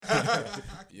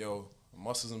Yo,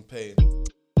 muscles and pain.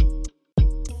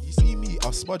 You see me,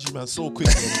 I'll smudge you, man, so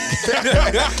quickly.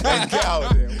 And get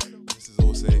out there. This is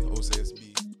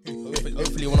OSASB.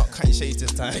 Hopefully we're not cutting shades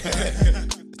this time.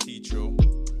 T-Trill.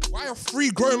 Why are three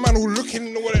grown men all looking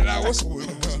in the wallet like, what's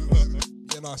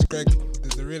yeah, no, it's Greg,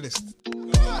 the realist. You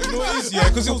know what it is, yeah?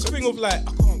 Because it was a thing of like,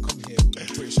 I can't come here with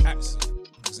a British accent.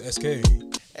 It's SK.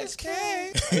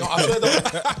 No, I swear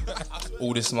that.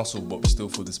 All this muscle, but we still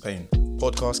feel this pain.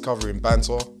 Podcast covering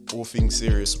banter, all things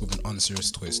serious. With an unserious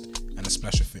twist and a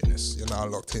splash of fitness. You're now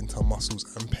locked into muscles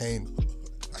and pain.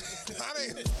 That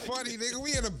ain't funny, nigga.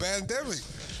 We in a pandemic.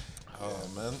 Oh,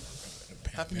 man.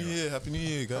 Happy New Year,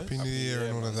 guys. Happy New Year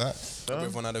and all of that. Hope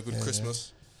everyone had a good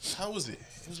Christmas. How was it?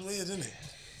 It was weird, isn't it?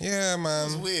 Yeah, man. It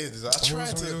was weird. I tried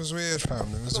It to. was weird, fam.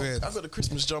 It was weird. I got the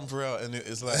Christmas jumper out, and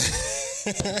it's like,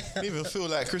 didn't even feel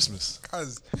like Christmas.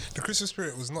 Cause the Christmas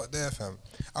spirit was not there, fam.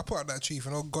 I put out that tree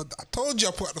for no god. I told you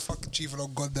I put out the fucking tree for no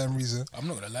goddamn reason. I'm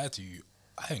not gonna lie to you.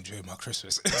 I enjoyed my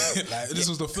Christmas. Like this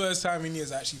was the first time in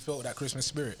years I actually felt that Christmas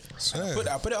spirit. And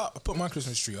I put it up. I put my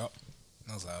Christmas tree up,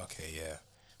 and I was like, okay, yeah,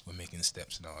 we're making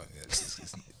steps now. Yeah,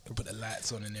 I put the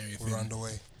lights on and everything. We're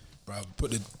underway. Bro, put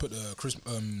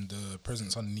the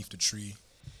presents underneath the tree.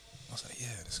 I was like, yeah,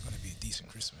 this is gonna be a decent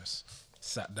Christmas.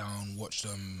 Sat down, watched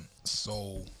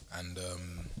Soul and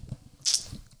what's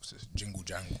this? Jingle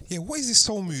Jangle. Yeah, what is this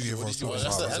soul movie everyone's did you talking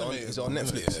watch? That's about? the Is it on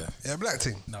Netflix? Yeah, black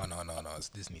thing. No, it's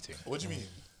Disney thing. What do you mean?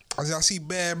 I see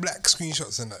bare black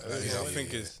screenshots and that. I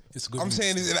think it's It's a good. I'm movie.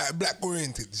 saying, is it like black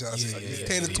oriented? So it's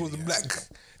tailored towards the black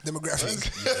demographic.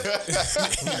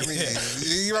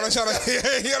 You wanna try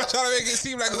to make it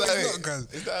seem like it's not, cuz.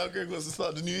 Is that how Greg wants to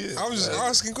start the new year? I was just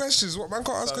asking questions. What man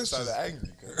can't ask questions? Sounded angry.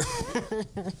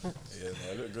 Yeah,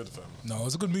 no, I look good, fam. No,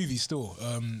 it's a good movie still.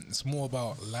 It's more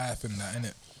about life and that,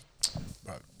 innit?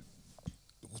 But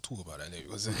we'll talk about that later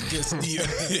because it gets deep.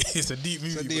 It's a deep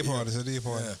movie. It's a deep one. It's a deep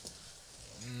one. Yeah.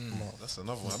 That's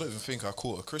another one. I don't even think I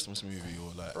caught a Christmas movie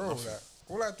or like. Bro, nothing. like,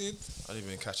 all I did, I didn't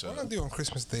even catch what it. I do on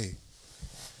Christmas Day,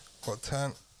 got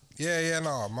turned. Yeah,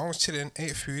 no. Man was chilling,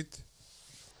 ate food,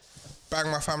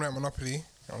 banged my family at Monopoly. You know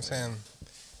what I'm saying?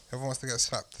 Everyone wants to get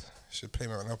slapped. Should play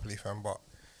Monopoly, fam. But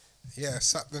yeah,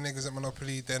 slapped the niggas at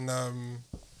Monopoly. Then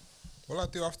what I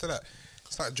do after that?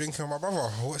 Started drinking with my brother.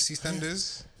 Watched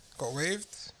EastEnders. Got waved.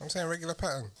 I'm saying regular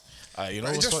pattern. You know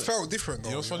But it what's just fun- felt different. Though,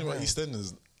 You know what's funny about what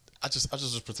EastEnders? I just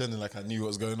was pretending like I knew what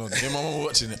was going on. Me and my mum were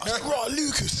watching it. I was like, right,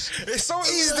 Lucas. It's so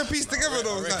easy to piece together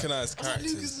though. I It's like, recognise I was like,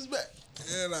 characters. Lucas is back.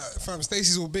 yeah, like fam,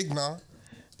 Stacey's all big now.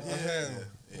 Yeah.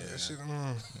 She,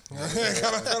 kind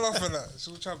of fell off in that. She's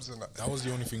all chubs in that. That was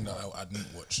the only thing that I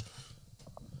didn't watch.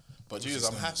 But Jesus,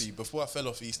 I'm happy. Before I fell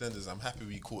off EastEnders, I'm happy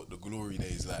we caught the glory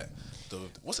days. Like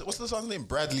what's the son's name?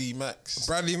 Bradley Max.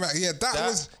 Bradley Mack, yeah,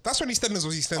 that's when EastEnders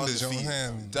was EastEnders, you know what I'm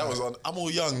saying? That was on. I'm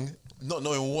all young, not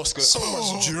knowing what's going. So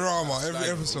much drama every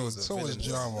episode. So much The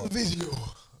drama. video.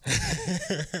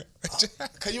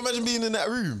 Can you imagine being in that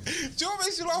room? Do you know what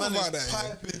makes me laugh Man about is that?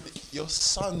 Yeah? piping your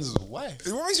son's wife.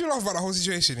 What makes me laugh about the whole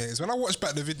situation here is when I watch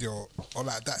back the video or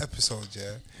like that episode,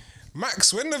 yeah.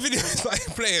 Max, when the video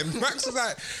started playing, Max was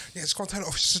like, yeah, just go turn it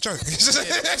off, it's just a joke. It's just a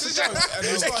joke. It's just a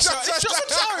joke.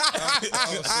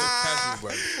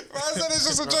 Man said it's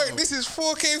just a joke. This is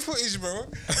 4K footage, bro.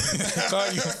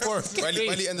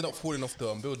 Riley ended up falling off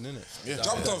the building, innit? Yeah.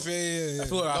 Jumped off, yeah. I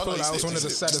feel like that was one of the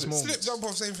saddest Slip, moments. jump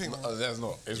off, same thing. That's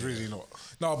not. It's really not.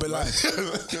 No, but like,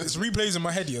 it's replays in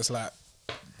my head here. It's like,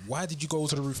 why did you go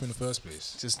to the roof in the first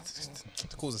place? Just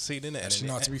to cause a scene, innit? Actually,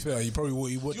 no, to be fair, he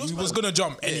probably he was gonna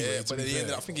jump anyway. Yeah, but to be then he fair.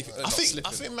 ended, I think he ended I up think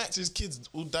slipping. Max's kids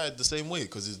all died the same way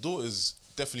because his daughters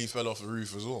definitely fell off the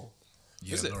roof as well.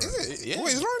 Yeah, Is it? Lauren. Is it? Yeah.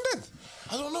 Wait, is Lauren dead?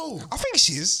 I don't know. I think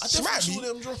she is. I She might definitely be.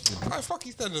 saw them dropping. Alright, fuck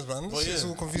EastEnders, man. But It's yeah.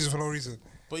 all confusing for no reason.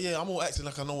 But yeah, I'm all acting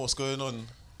like I know what's going on.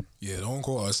 Yeah, don't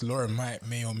call us. Lauren may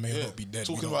or may Yeah. not be dead.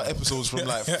 Talking We don't about know. episodes from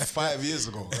like 5 years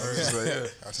ago. So, yeah.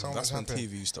 That's That's when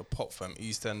TV used to pop, fam.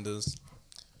 EastEnders,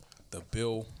 The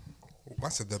Bill. I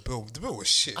said the bill. The bill was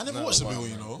shit. I never watched the bill,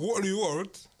 you know. Waterloo Road.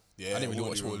 Yeah, I didn't really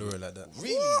watch Waterloo. Waterloo like that.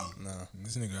 Really? Nah.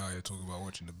 This nigga out here talking about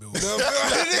watching the bill. The bill.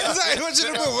 Exactly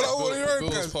watching the bill. But Waterloo Bill Road,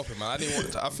 was guys. popping, man. I didn't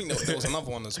want. I think there was another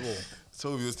one as well.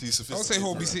 Toby was too Don't sophisticated. say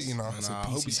Holby City now. Nah, I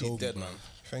hope he's Toby, dead, man. man.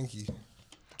 Thank you.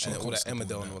 And all that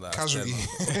Emmerdale and all that. Casualty.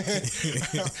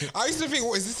 I used to think,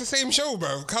 what is this the same show,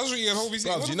 bro? Casualty and Holby City.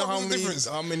 Bruv, What do you the know fuck how is the many difference?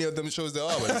 how many of them shows there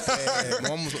are? Man? My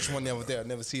mum was watching one the other day. I'd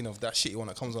never seen of that shitty one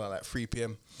that comes on at like 3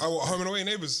 p.m. Oh, what, Home and Away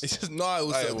Neighbours? It's just it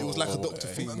was like a Doctor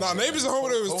thing. Nah, Neighbours and Home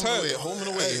and Away was Home and turned. Away, Home and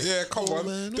Away. Yeah, come on.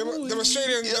 Them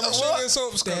Australian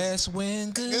soaps. That's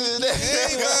when good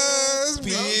Neighbours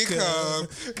become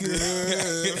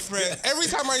good friends. Every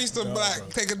time I used to like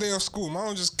take a day off school, my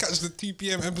mom just catch the 2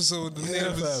 p.m. episode. The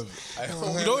Neighbours.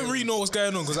 fam. You don't really know what's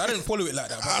going on because I didn't follow it like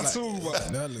that. At all,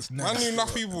 but that looks I nice. knew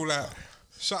enough people like.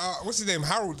 Shout out, what's his name?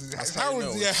 Harold. how you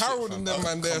know it's Harold shit, and fam. them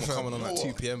man there, Coming fam. on at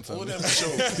 2 p.m. fam. All them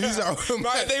shows. These are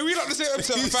Like, they read up the same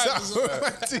episode.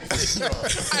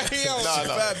 Hey, yo,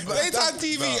 daytime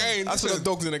TV ain't. That's for the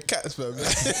dogs and the cats, fam.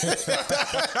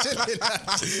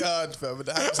 Chilling hard, fam. With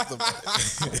the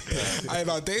hamster, I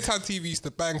know, daytime TV used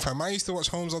to bang, fam. I used to watch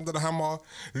Homes Under the Hammer,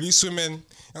 Loose Women. You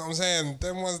know what I'm saying?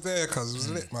 Them ones there, cause it was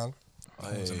lit, man.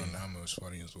 Homes Under the Hammer was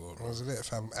funny as well, It bro. was lit,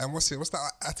 fam. And what's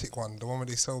that attic one? The one where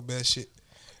they sell bare shit.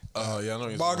 Yeah, I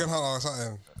know. Bargain Hunter or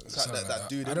something. that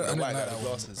dude I in don't the white like guy that with one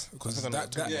glasses. because I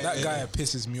that don't know. guy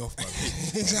pisses me off,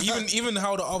 man. even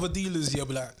how the other dealers here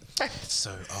be like,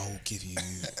 so I'll give you.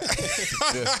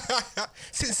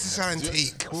 Since it's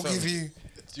antique, we'll give you.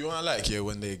 Do you want to like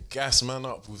when they gas man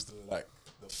up with the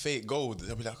fake gold?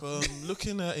 They'll be like,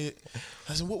 looking at it,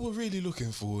 as in what we're really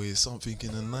looking for is something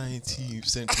in the 19th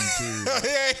century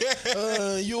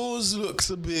period. Yours looks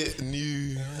a bit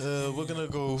new. We're gonna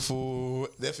go for.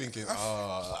 They're thinking,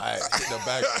 I hit the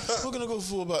bag. We're gonna go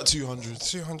for about 200.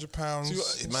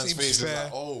 £200. Man's face is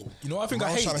like, oh. You know what I think I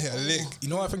Man's hate? trying to hit a lick. You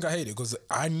know what I think I hate it because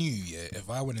I knew if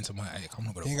I went into my attic, I'm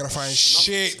not gonna. You ain't gonna find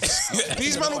shit.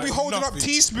 These men will be holding up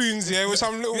teaspoons, with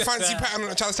some little fancy pattern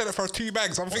and trying to sell it for 2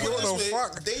 bags. I'm thinking, what the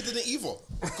fuck? They didn't either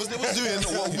because they was doing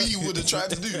what we would have tried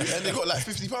to do, and they got like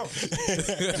 £50.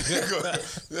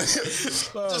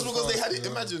 Just because they had it,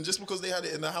 imagine, just because they had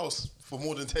it in the house for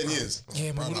more than 10 years.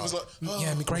 Yeah, man. It was like,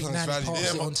 Yeah, my great nanny value. passed Yeah,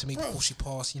 it man. on to me before she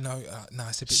passed. You know, nah,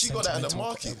 it's a bit. She got that in the sentimental.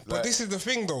 market. But Like, this is the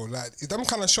thing though, like them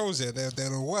kind of shows here, they're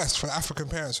the worst for the African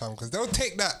parents, fam, because they'll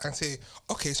take that and say,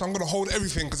 okay, so I'm gonna hold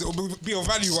everything because it will be of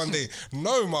value one day.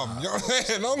 No, mum, you know what I'm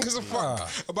saying? Long as a fuck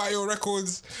about your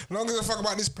records, long as a fuck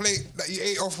about this plate that you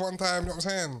ate off one time. You know what I'm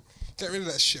saying? Get rid of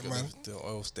that shit, man. The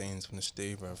oil stains from the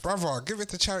stay, bro. Brother, give it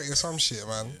to charity or some shit,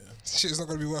 man. This shit is not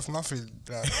gonna be worth nothing.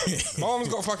 Like, my mum's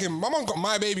got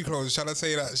my baby clothes. Shall I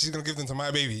say that she's gonna give them to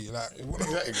my baby? Like, what the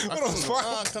fuck?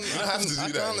 I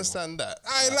can understand that.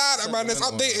 I ain't like that, man. Let's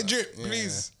update it, drip,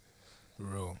 please. For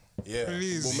real. yeah.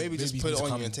 Please. Well, maybe just Maybe put just it on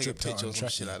come you and take a dripped out picture or and some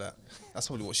track shit you. like that. That's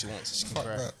probably what she wants. So she can Fuck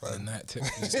cry. that, The man. night tip.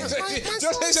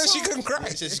 Just so she can cry.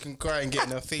 So she can cry and get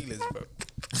in her feelings, bro.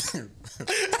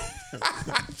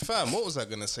 Fam, what was I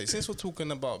gonna say? Since we're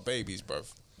talking about babies, bro,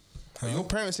 are your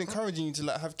parents encouraging you to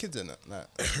like have kids in it, like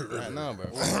right now, bro?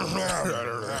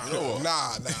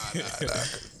 Nah.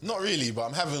 Not really, but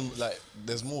I'm having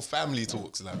there's more family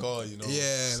talks. Like,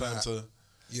 it's time to.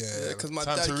 Yeah, Because my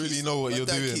Time dad to really keeps- know what my you're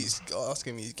dad doing. keeps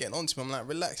asking me, he's getting on to me. I'm like,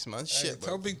 relax, man. Shit,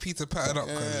 tell bro. Big Peter pattern up.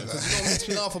 Yeah, Cause because you know what makes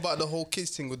me laugh about the whole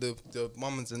kids thing with the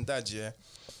mums and dads, yeah,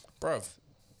 bruv.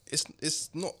 It's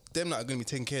not them that are gonna be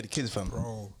taking care of the kids, fam.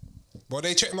 bro. But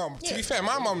they check. No, to be fair,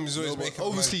 my mum is always making.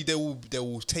 Obviously, they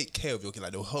will take care of your kid,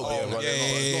 like they'll help.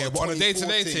 Yeah. But on a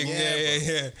day-to-day thing,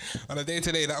 yeah. On a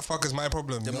day-to-day, that fucker's my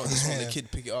problem. Them you know not what just I'm want the saying?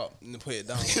 kid pick it up and put it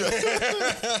down.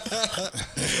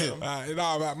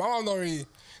 Nah, man, my mum don't really.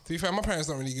 To be fair, my parents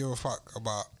don't really give a fuck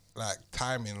about like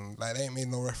timing. Like they ain't made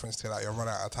no reference to like you're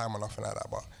running out of time or nothing like that.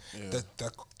 But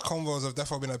the convos have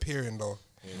definitely been appearing though.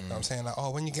 You know what I'm saying, like, oh,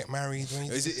 when you get married, when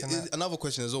you Is this and it that. another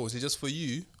question as well? Is it just for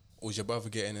you, or is your brother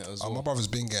getting it as Oh, well? my brother's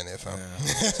been getting it, fam.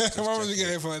 My brother's been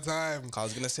getting it for a time. I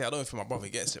was gonna say I don't think my brother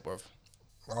gets it, bro.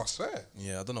 I swear.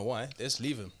 Yeah, I don't know why. They just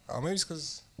leave him. Oh, maybe it's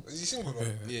because is he single though?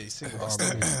 Yeah, he's single. Oh,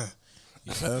 maybe.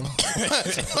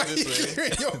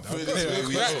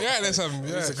 Yeah, there's some.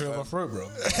 Yeah, It's a clear my throat, bro.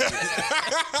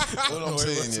 What I'm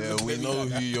saying, we know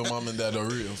who your mum and dad are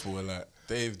rooting for. Like,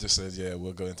 Dave just said,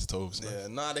 we're going to Tobes. Yeah,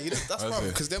 nah, that's That's right. it.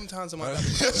 Because them times my dad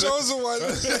Shows the one.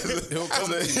 he'll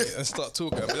come to me and start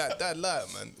talking. I'll be like, Dad, lie,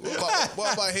 man.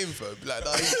 What about him, bro? Be like,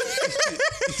 nah,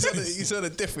 he's on a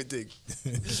different thing.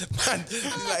 Man,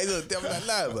 he's on a different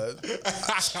lie, man.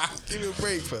 Give me a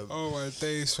break, fam. Oh my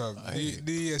days, fam.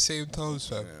 New Year, same toes,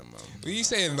 fam. What are you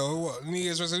saying though? What New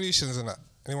Year's resolutions and that?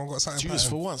 Anyone got something? Choose for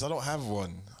planned? once. I don't have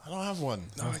one.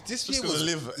 This Just year gonna was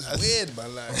live as- weird,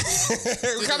 man. Like,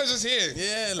 We kind of just here.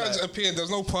 Yeah, Kinda like- just appeared. There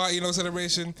was no party, no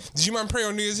celebration. Did you man pray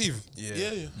on New Year's Eve?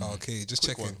 Yeah. Oh, okay, just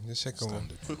checking. one. Just checking.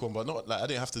 Quick one, but not I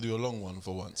didn't have to do a long one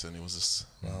for once, and it was just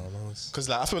No, it's because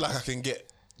I feel like I can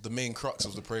get the main crux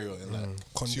of the prayer in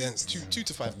condensed. 2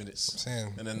 to 5 minutes.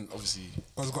 Saying. And then obviously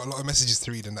I've got a lot of messages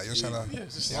to read and that. You're trying to. yeah,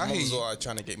 just my I hear mum's you. all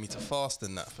trying to get me to fast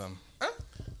and that, fam.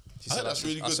 She I heard that's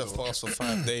really I good, should though. fast for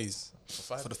 5 days.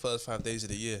 five? For the first 5 days of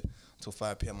the year. Till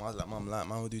 5 p.m. I was like, Mum, man,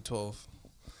 we'll do 12.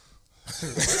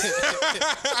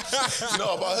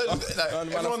 No, but I heard,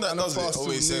 like, everyone that does it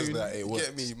always says that it works.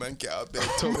 Get me, man. Get out there.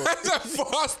 Man's a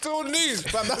fast till noon.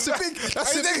 Fam, that's a big. That's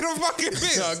Are you a taking a fucking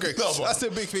piss? No, great. No, but- That's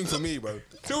a big thing for me, bro.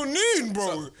 Till noon,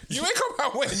 bro. You wake up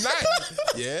at what, 9?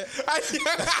 Yeah.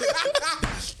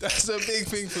 That's a big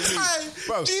thing for me, Aye,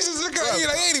 bro. Jesus, look at you.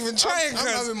 Like, you ain't even trying, I'm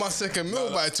cuz. having my second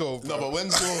meal by 12. No, but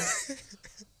when's your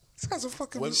This guy's a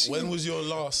fucking when machine. was your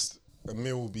last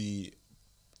meal be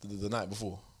the night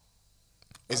before?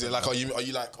 Is it like are you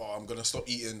like, oh, I'm gonna stop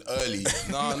eating early?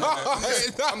 No.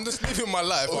 I'm just living my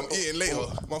life. I'm eating later.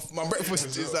 My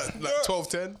breakfast is at like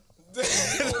 12:10.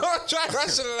 Don't try to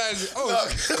rationalise it. Oh,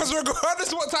 because regardless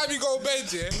of what time you go to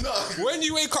bed, yeah, when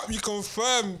you wake up, you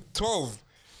confirm 12.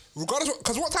 Regardless,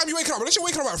 because what time you waking up? Unless you're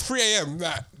waking up at 3 a.m.,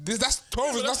 that's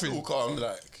 12 is That's nothing. still calm,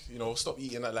 like, you know, stop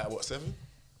eating at like what, 7?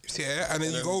 Yeah, and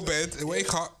then you go to bed and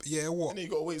wake up. Yeah, what? And then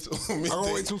you gotta wait till I midday.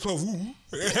 gotta wait till 12. Ooh.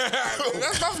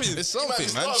 That's nothing. It's something,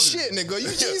 Man, man. it's Shit, nigga. You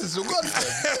Jesus, for God,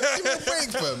 fam. Give me a break,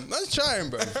 fam. I'm trying,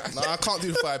 bro. Nah, I can't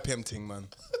do the 5 p.m. thing, man.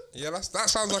 Yeah, that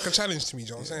sounds like a challenge to me,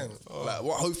 you know what I'm saying? Like,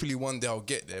 hopefully one day I'll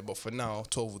get there, but for now,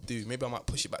 12 will do. Maybe I might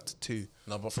push it back to 2.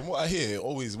 No, but from what I hear, it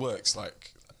always works.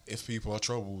 Like, if people are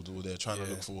troubled or they're trying to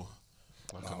look for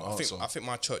like an answer. I think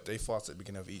my church, they fast at the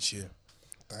beginning of each year.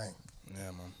 Dang.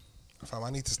 Yeah, man. Fam,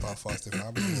 I need to start fasting, man.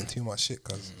 I've been eating too much shit,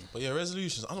 cuz. But yeah,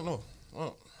 resolutions. I don't know.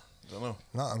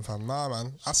 Nothing, fam. Nah,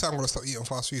 man. I say I'm gonna stop eating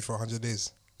fast food for 100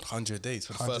 days. 100 days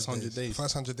for the first 100 days.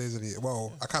 First 100 days of the year.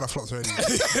 Well, I kind of flopped already. I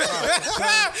said,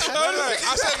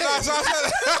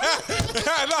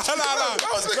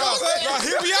 no.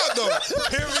 Hear me out, though.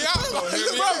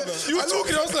 You were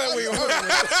talking, I was like, wait, hold on.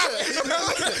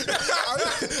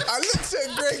 I looked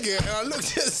at Greg here and I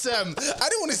looked at Sam. I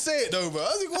didn't want to say it though, bro. I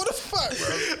was like, what the fuck,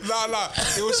 bro? Nah.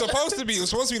 It was supposed to be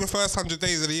the first 100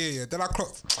 days of the year, yeah. Then I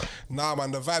clocked, nah,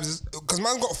 man, the vibes is, because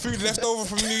man got food left over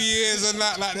from New Year's and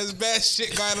that, like, there's bare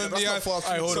shit going on in the yard.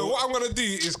 So what I'm gonna do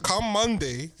is come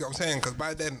Monday, you know what I'm saying? Because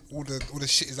by then, all the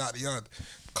shit is out the yard.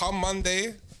 Come Monday,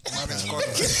 man is gone.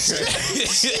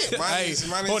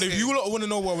 Hold on, if you lot want to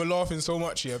know why we're laughing so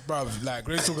much here, bruv, like,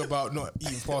 Grace talking about not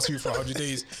eating fast food for 100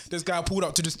 days. This guy pulled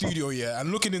up to the studio, yeah,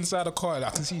 and looking inside the car,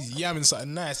 like, I can see he's yamming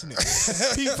something nice,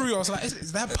 innit? Peep through, I was like,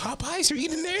 is that Popeyes you're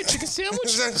eating there? Chicken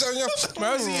sandwich?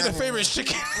 Man, I was eating the favorite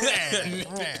chicken.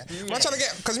 Man, trying to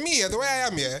get, because me, yeah, the way I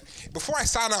am, yeah, before I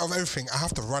sign out of everything, I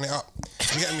have to run it up.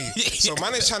 You get me? So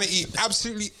man is trying to eat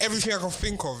absolutely everything I can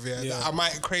think of, yeah, that I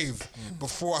might crave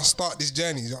before I start this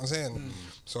journey, you know what I'm saying?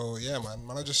 So yeah,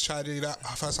 man, I just try to do that.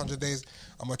 First 100 days,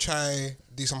 I'm gonna try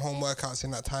do some home workouts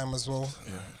in that time as well.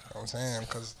 Yeah. You know what I'm saying?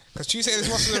 Because Tuesday this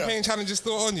muscle and pain challenge is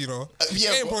still on, you know.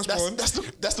 Yeah, ain't postponed. that's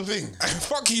the thing.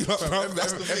 Fuck you, bro.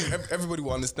 Everybody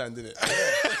will understand, innit?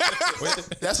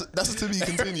 That's to be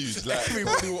continued. Like,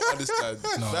 Everybody will understand.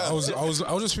 No, I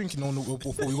was just thinking on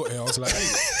before we got here. I was like,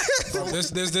 bro,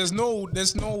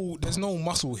 there's no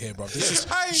muscle here, bro. This is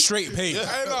straight pain.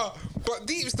 I know, but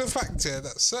deep's the fact here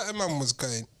that certain man was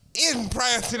going in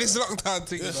prior to this lockdown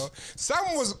thing, you know.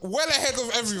 Sam was well ahead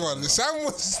of everyone. Sam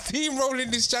was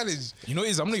steamrolling this challenge. You know, it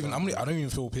is. I don't even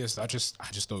feel pissed. I just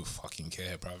don't fucking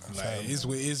care, bro. Like, it is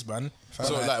what it is, man.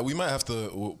 so like we might have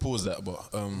to pause that,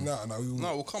 but No,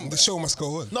 we'll come The back. show must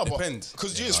go on. no, but Depends.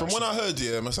 because from when I heard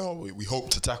myself, we hope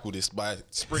to tackle this by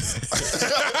spring.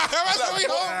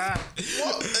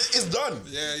 What? It's done.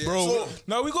 Yeah. Bro,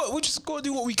 no, we just got to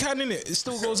do what we can in it. It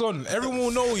still goes on. Everyone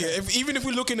will know, yeah. Even if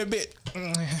we're looking a bit, like,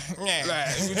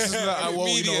 we're just like, well,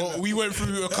 you know, we went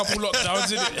through a couple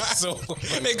lockdowns in it, so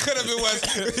It could have been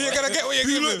worse. You're gonna get what you're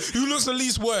giving. who looks the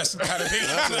least worst, kind of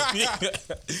thing.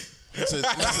 So you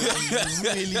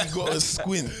really got to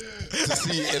squint to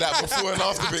see that before and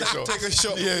after picture. Take a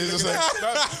shot. Yeah, it's just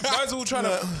like Man's all trying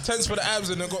to tense for the abs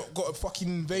and then got a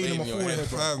fucking vein in my Vein in your forehead,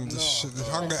 bro. The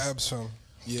hunger abs, fam.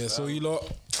 Yeah, so you lot,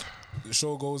 the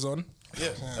show goes on.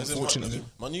 unfortunately,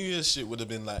 my New Year's shit would have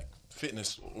been like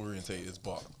fitness orientated,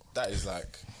 but that is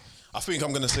like, I think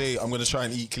I'm gonna try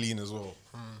and eat clean as well,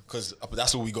 because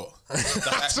that's all we got.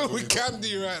 That's what we can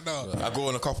do right now. I go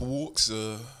on a couple walks,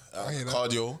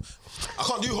 cardio. I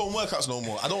can't do home workouts no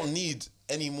more. I don't need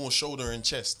any more shoulder and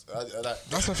chest.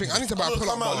 That's the thing. I need to buy a pull-up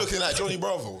come out bar. looking like Johnny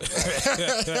Bravo.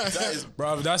 That is,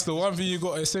 Bro, that's the one thing you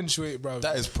got to accentuate, bro.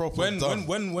 That is proper When done.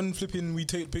 when flipping we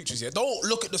take pictures, yeah, don't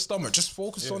look at the stomach. Just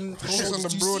focus on on the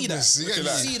Do you broadness. See that? You Do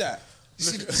get you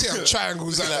see that? See how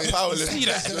triangles looking out like there. powerless. See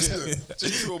that?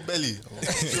 Just your belly.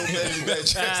 Your belly, bare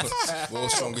chest.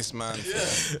 World's strongest man.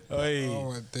 Hey.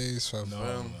 Oh my days, fam.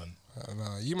 man.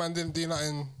 Nah, you man didn't do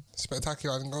nothing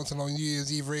spectacular. I didn't go to no New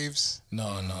Year's Eve raves. No.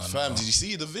 Fam, did you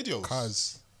see the video?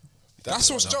 Cause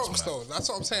that's what's jokes though. That's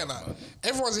what I'm saying. Like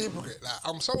everyone's a hypocrite. Like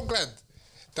I'm so glad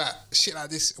that shit like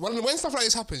this. When stuff like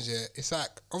this happens, yeah, it's like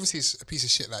obviously it's a piece of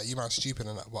shit. Like you might stupid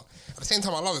and that, but at the same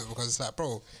time, I love it because it's like,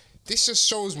 bro, this just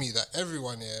shows me that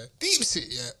everyone, yeah, deeps it,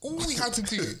 yeah. All we had to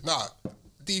do,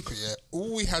 deep it, yeah.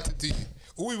 All we had to do,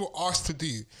 all we were asked to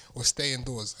do was stay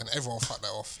indoors, and everyone fucked that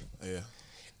off. Yeah.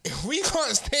 If we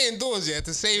can't stay indoors, yeah,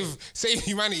 to save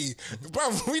humanity, bro,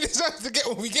 we deserve to get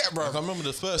what we get, bro. Like, I remember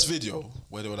the first video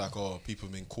where they were like, "Oh, people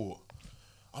have been caught."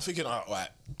 I'm thinking, like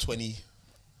 20.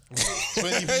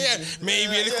 20 people. Yeah,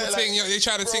 maybe a little thing. like, They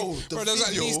try to think, the bro. There's at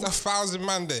video, least 1,000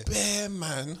 man there. bare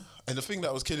man. And the thing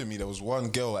that was killing me, there was one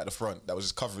girl at the front that was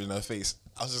just covering her face.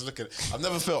 I was just looking. I've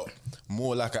never felt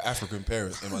more like an African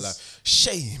parent in my life.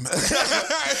 Shame,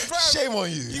 shame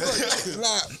on you.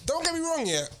 Like, don't get me wrong,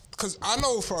 yeah. Because I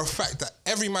know for a fact that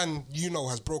every man you know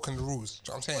has broken the rules.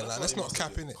 Do you know what I'm saying? Like, let's not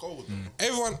cap in it. Cold.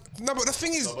 Everyone, no, but the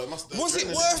thing is, No, but was it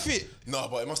worth it? No,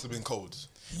 but it must have been cold.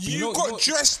 You got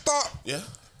dressed up. Yeah.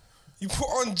 You put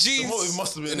on jeans. The motive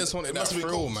must have been. And this one, it that must have been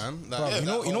thrill, cold, man. Bro, Like, you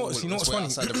know what's funny?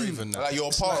 Outside the Raven, Like you're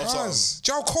a part of something. Cuz,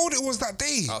 do you know how cold it was that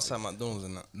day? outside McDonald's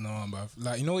and that. No, bruv.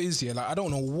 Like, you know what it is, yeah? Like, I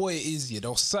don't know what it is, yeah. There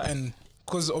was something,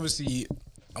 because obviously,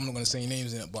 I'm not going to say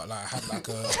names in it, but like,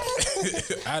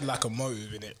 I had like a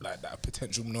motive in it, like that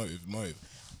potential motive.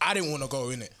 I didn't want to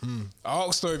go in it. I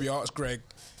asked Toby, I asked Greg.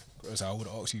 So I would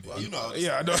have asked you, but You know.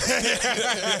 yeah, I know.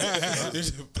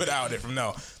 Put it out there from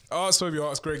now. I asked Toby, I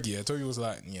asked Greg, yeah. Toby was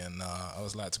like, yeah, nah. I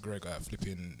was like to Greg,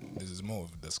 flipping, there's this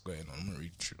motive that's going on. I'm not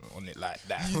really on it like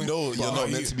that. You know you're not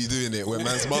meant to be doing it when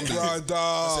man's mum did it. I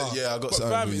said, yeah, I got But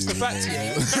something fam, for it's you. the fact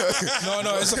here.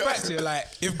 No, it's the fact here. Like,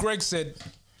 if Greg said,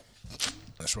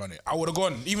 let's run it, I would have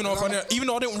gone. Even though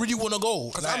I didn't really want to go.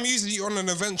 Because Like, I'm usually on an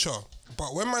adventure.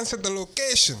 But when man said the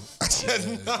location, I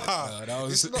said, nah, that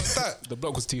was, it's not that. The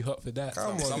block was too hot for that.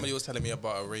 Come on. Somebody was telling me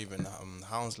about a Raven at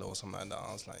Hounslow or something like that.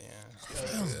 I was like, I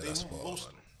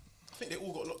think they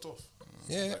all got locked off.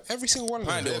 Yeah, every single one of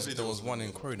them. apparently there was one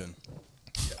in Croydon.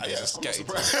 Yeah, It's a I'm not scatty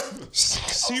surprised.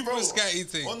 Super scatty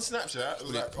thing. On Snapchat, it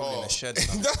was like, Probably in a shed.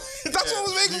 That's what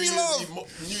was making me laugh.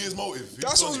 New Year's motive.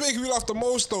 That's what was making me laugh the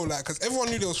most though, like, because everyone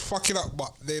knew they was fucking up,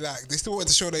 but they still wanted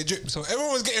to show their drip. So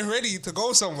everyone was getting ready to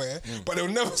go somewhere, but they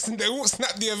won't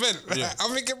snap the event. Like,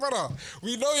 I'm thinking, brother,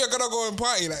 we know you're gonna go and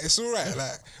party. Like, it's all right.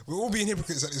 Like, we're all being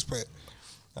hypocrites at this point.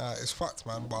 It's fucked,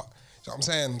 man. But you know what I'm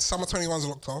saying, summer 21's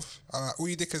locked off. All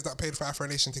you dickers that paid for Afro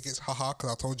Nation tickets, haha,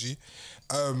 because I told you.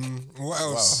 What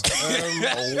else?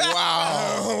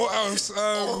 Wow. What else?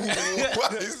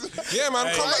 Yeah,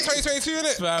 man, come back 2022,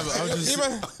 innit? Fam, I'm just- You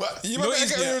man, you man better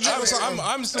get on your drip or something.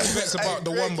 I'm still vexed about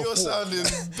the one before. You're sounding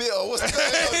bitter. What's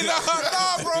that?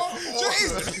 nah, bro.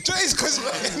 Just because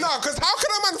how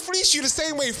can a man fleece you the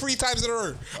same way 3 times in a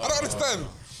row? I don't understand.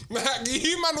 Like,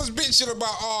 you man was bitching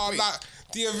about like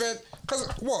the event. Cause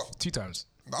what? 2 times.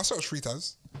 I saw it was 3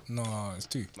 times. No, it's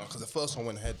 2. No, because the first one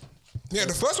went ahead. Yeah,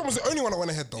 the first one was the only one that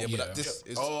went ahead though. Yeah, but like, this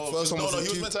is Oh, first one no, was he in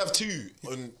was Cuba. meant to have 2.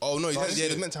 On Oh no, he last he year.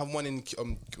 was meant to have one in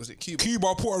was it Cuba?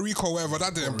 Cuba, Puerto Rico, whatever,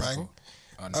 that didn't bang.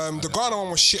 The Ghana one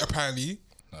was shit apparently.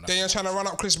 Then you're trying to run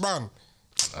up Chris Brown.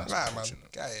 Nah, man.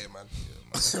 Get out here, man.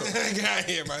 Get out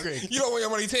here, man. You don't want your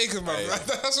money taken, man.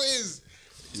 That's what it is.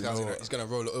 He's gonna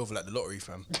roll it over like the lottery,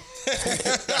 fam.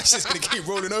 That's just gonna keep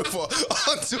rolling over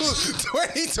until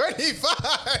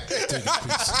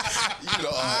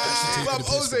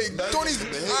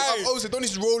 2025.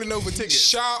 Donny's rolling over tickets.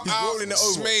 Shout He's out rolling it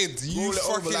over. Smade. You Roll it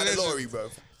over fucking like the legend. lottery, bro.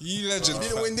 You legend. You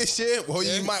didn't win this year, well,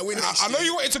 you might win next I know year.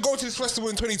 you wanted to go to this festival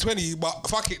in 2020, but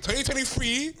fuck it.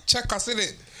 2023, check us in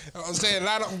it. You know what I'm saying?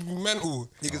 Line up mental.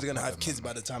 Niggas are gonna have kids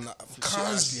by the time that shit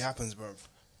actually happens, bro.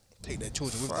 Take their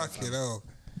children with them. Fuck it, hell.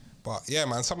 But yeah,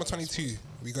 man, summer 22,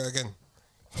 we go again.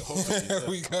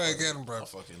 We go again, bro. I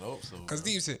fucking hope so. Because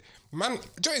deep shit, man,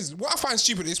 Joyce, what I find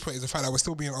stupid at this point is the fact that we're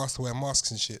still being asked to wear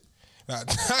masks and shit. Like,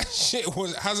 that shit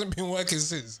hasn't been working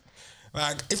since.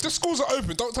 Like, if the schools are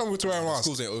open, don't tell me to wear a mask.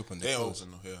 Schools ain't open. They They're ain't closed.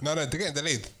 open, yeah. No, they're getting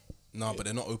delayed. No, but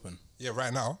they're not open. Yeah,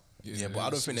 right now. Yeah, but I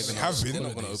don't think they're gonna. have been. They're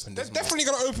not gonna open They're this month. definitely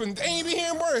going to open. They ain't been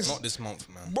hearing Boris. Not this month,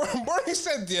 man. Boris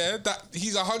said, yeah, that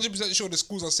he's 100% sure the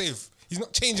schools are safe. He's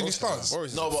not changing his stance.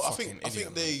 Boris is No, a but I fucking think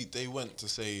idiot, man. they went to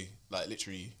say, like,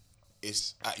 literally,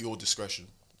 it's at your discretion.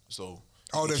 So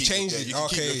Oh, you they've keep- changed yeah, it. You can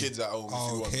Okay. keep your kids at home if you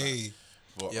want. Okay. That.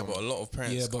 But, Yeah, but a lot of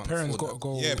parents. Yeah, but can't parents afford got to that.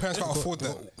 go. Yeah, parents can't they afford they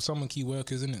that. Some key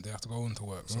workers, innit? They have to go into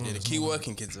work. So Yeah, the key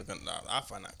working kids are gonna. I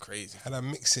find that crazy. And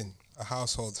I'm mixing a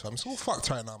household, fam. It's all fucked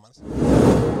right now, man.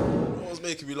 what was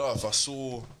making me laugh?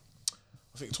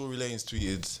 I think Tory Lanez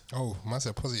tweeted. Oh, man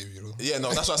said positive, you know. Yeah,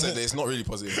 no, that's why I said that it's not really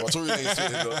positive. But Tory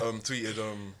Lanez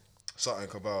tweeted something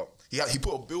about he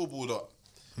put a billboard up,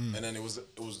 and then it was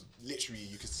literally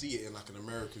you could see it in like an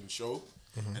American show,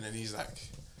 and then he's like,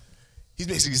 He's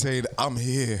basically saying, I'm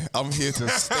here to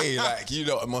stay. Like, you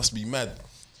know, it must be mad.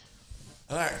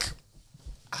 Like,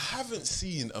 I haven't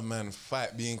seen a man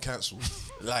fight being cancelled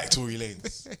like Tory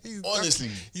Lanez. Honestly.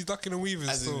 He's ducking and weaving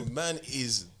As still. in, man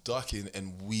is ducking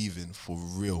and weaving for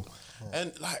real.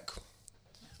 And like,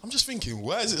 I'm just thinking,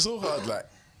 why is it so hard? Like,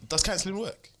 does cancelling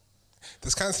work?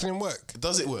 Does cancelling work?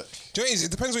 Does it work? Do you know what it is?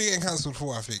 It depends what you're getting cancelled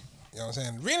for, I think. You know what I'm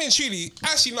saying? Really and truly,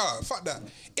 actually, no, fuck that.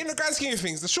 In the grand scheme of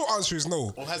things, the short answer is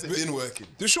no. Or has it been working?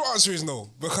 The short answer is no,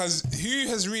 because who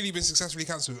has really been successfully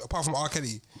cancelled apart from R.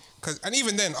 Kelly? And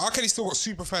even then, R. Kelly still got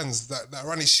super fans that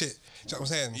run his shit. Do you know what I'm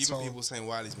saying? Even people saying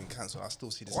Wiley's been cancelled, I still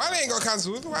see this. Wiley ain't got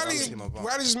cancelled. Wiley's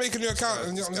just making a new account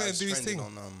and, you know what I'm saying, do his thing.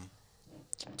 On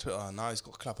Twitter, now he's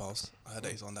got Clubhouse. I heard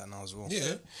that he's on that now as well.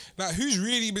 Yeah. Like, who's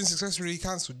really been successfully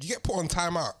cancelled? You get put on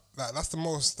timeout. Like, that's the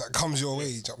most that comes your way. Do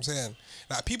you know what I'm saying?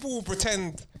 Like, people will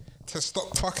pretend to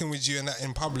stop fucking with you and that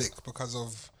in public because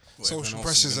of social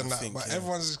pressures and that. But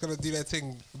everyone's just going to do their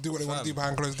thing, do what they want to do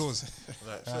behind closed doors.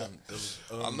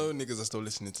 I know niggas are still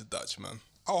listening to Dutch, man.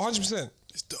 Oh, 100%.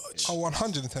 It's Dutch. Oh,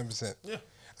 110%. Yeah.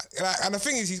 Like, and the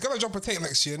thing is, he's going to drop a tape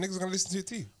next year and niggas are going to listen to it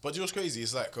too. But you know what's crazy?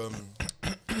 It's like,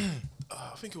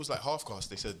 I think it was like Halfcast.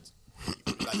 They said,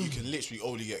 like, you can literally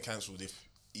only get cancelled if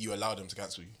you allow them to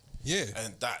cancel you. Yeah.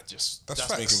 And that's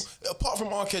facts. making. Apart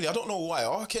from R. Kelly, I don't know why.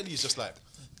 R. Kelly is just like,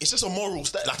 it's just a moral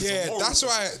step. Like, Yeah, that's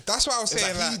why I was it's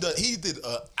saying like he did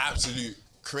an absolute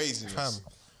craziness. Fam.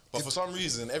 But for some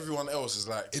reason, everyone else is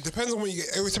like, It depends on what you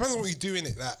get. It depends on what you do in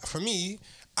it. Like, for me,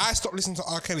 I stopped listening to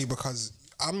R. Kelly because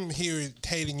I'm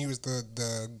hailing you as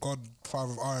the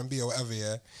godfather of R&B or whatever,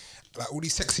 yeah? Like, all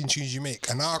these sexy tunes you make.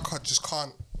 And now I just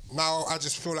can't. Now I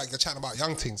just feel like you're chatting about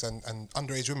young things and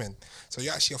underage women. So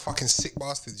you're actually a fucking sick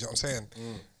bastard, you know what I'm saying?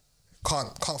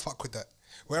 Can't fuck with that.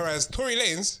 Whereas Tory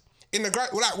Lanez, in the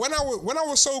like when I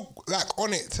was so like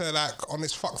on it to like on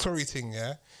this fuck Tory thing,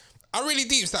 yeah, I really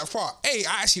deeps that far. A,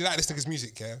 I actually like this nigga's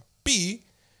music, yeah. B,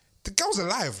 the girl's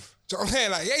alive. Do you know what I'm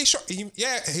saying? Like,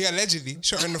 he allegedly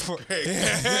shot her in the foot. No,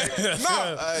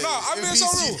 I'm being so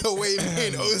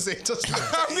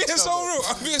real.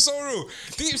 I'm being so real.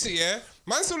 Deeps it, yeah.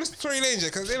 Man still listen to Tory Lanez,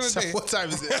 because at the end of the day. What time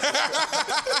is it?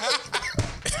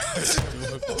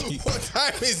 What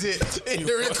time is it in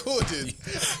the recording?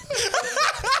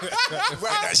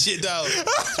 Write that shit down.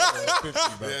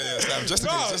 just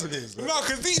in case. No,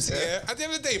 because Deeps it, yeah. At the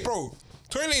end of the day, bro,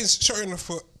 Tory Lanez shot her in the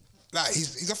foot. Like,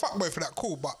 he's a fuckboy for that,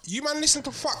 cool, but you man listen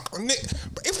to fuck. But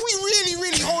if we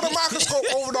really hold a microscope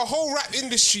over the whole rap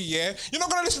industry, yeah, you're not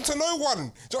gonna listen to no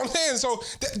one. Do you know what I'm saying? So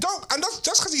and that's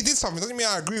just because he did something doesn't mean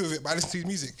I agree with it, but I listen to his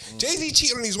music. Jay-Z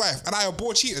cheated on his wife, and I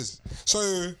abhor cheaters.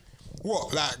 So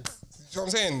what? Like, you know what I'm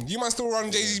saying? You man still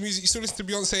run Jay-Z's music, you still listen to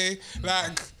Beyonce,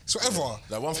 like, it's whatever.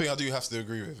 Like, one thing I do have to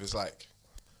agree with is like,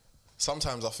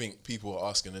 sometimes I think people are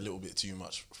asking a little bit too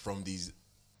much from these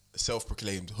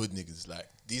self-proclaimed hood niggas. Like,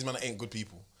 these men ain't good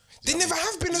people. They never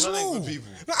have been as well. Good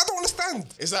people. Like, I don't understand.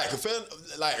 It's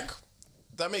like,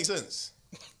 that makes sense.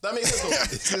 That makes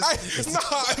sense.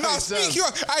 Speak your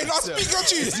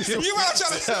truth. You man are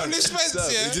trying to sit on this fence,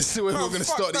 yeah? Is this the way we're going to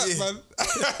start the year? Man.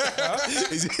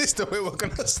 Is this the way we're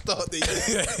going to start the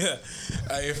year?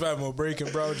 Hey, fam, we're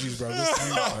breaking brown juice, bro. Listen to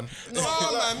you, man. No,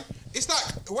 man. It's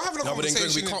like, we're having a No, but then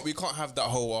conversation. Greg, we can't have that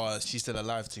whole she's still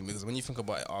alive thing, because when you think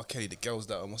about it, R. Kelly, the girls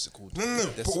that what's it called? No.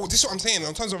 But this is what I'm saying.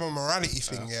 In terms of a morality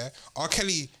thing, yeah, R.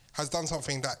 Kelly has done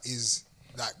something that is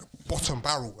like bottom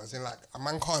barrel, as in like a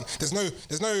man can't. There's no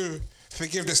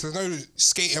forgiveness. There's no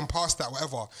skating past that.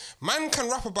 Whatever. Man can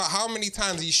rap about how many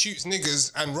times he shoots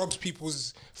niggas and robs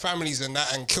people's families and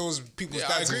that and kills people's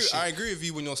dads. And shit. I agree with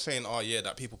you when you're saying,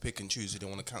 that people pick and choose who they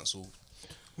want to cancel.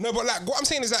 No, but like what I'm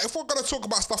saying is that if we're gonna talk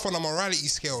about stuff on a morality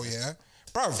scale, yeah,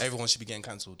 bruv, everyone should be getting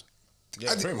cancelled.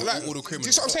 Yeah, like, all the criminals.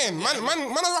 This is what I'm saying. Man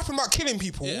are rapping about killing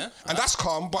people, and that's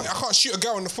calm. But I can't shoot a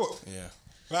girl in the foot. Yeah,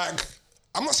 like.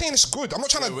 I'm not saying it's good. I'm not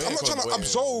trying to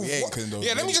absolve.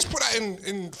 Let me just put that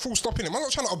in full stop in him. I'm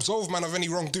not trying to absolve man of any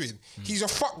wrongdoing. He's a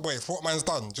fuckboy for what man's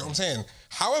done. Do you know what I'm saying?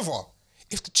 However,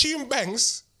 if the tune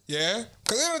bangs, yeah,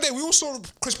 because at the end of the day, we all saw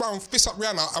Chris Brown fist up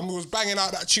Rihanna, and we was banging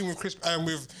out that tune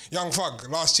with Young Thug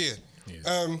last year.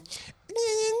 Yeah.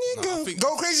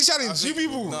 Go Crazy Challenge, you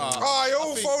people. You're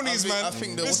all phonies, man. I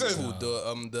think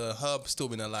the Herb still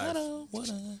been alive.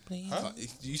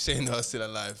 You saying her still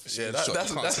alive? Yeah, that's say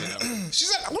that.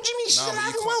 She's like, what do you mean she's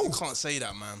alive and well? You can't say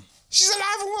that, man. She's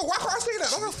alive and well. Why can't I say that?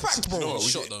 That's a fact, bro. You know what,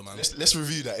 Shot though, man. Let's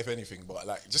review that if anything, but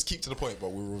like just keep to the point.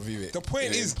 But we'll review it. The point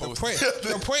in is, the post. point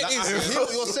I is. hear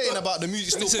what you're saying about the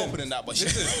music still popping and that, but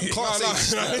she's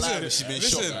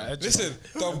Listen.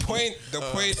 The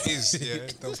point is, yeah.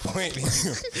 The point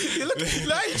is. You look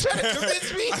like you're trying to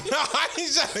convince me. I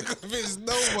ain't trying to convince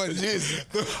no one. I'm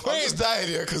just dying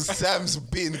here because Sam's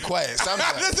being quiet. Sam's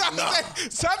like, nah.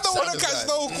 Sam don't want to catch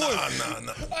no good.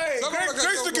 Nah. Hey,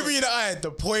 Greg's looking me in the eye.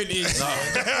 The point is, the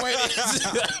point is,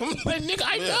 I'm like, nigga,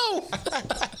 I know.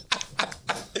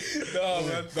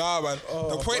 Nah, man.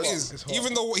 The point it's is, hot.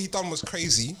 even though what he done was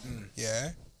crazy,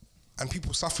 yeah, and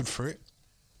people suffered for it,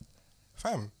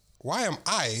 fam, why am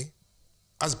I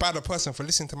as bad a person for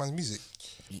listening to man's music?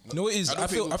 You know what it is? I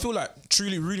feel like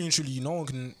truly, really and truly, no one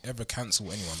can ever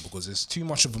cancel anyone because there's too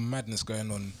much of a madness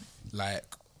going on, like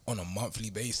on a monthly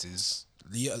basis,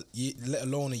 let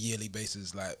alone a yearly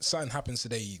basis. Like something happens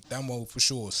today, damn well for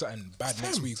sure, something bad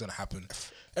next week's gonna happen.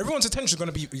 Everyone's attention is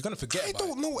gonna be, you're gonna forget. I about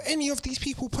don't know any of these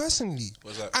people personally.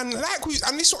 What's that? And and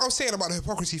this is what I was saying about the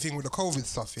hypocrisy thing with the COVID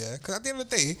stuff, yeah? Because at the end of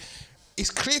the day, it's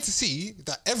clear to see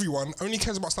that everyone only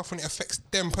cares about stuff when it affects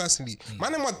them personally.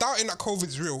 Man, them are doubting that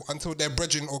COVID's real until their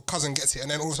brethren or cousin gets it,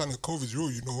 and then all of a sudden COVID's real,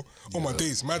 you know? Oh my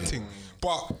days, mad thing.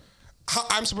 But how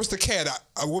I'm supposed to care that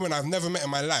a woman I've never met in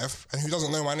my life and who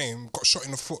doesn't know my name got shot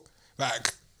in the foot,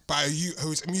 like by you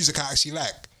whose music I actually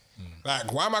like.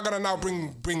 Like, why am I gonna now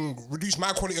reduce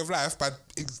my quality of life by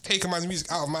taking my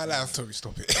music out of my life? Totally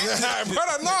stop it.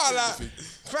 Brother, no, like,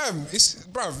 fam,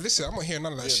 bruv, listen, I'm not hearing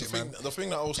none of that shit, man. The thing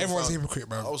that I also Everyone's found, a hypocrite,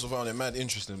 man. I also found it mad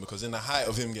interesting because in the height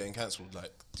of him getting cancelled,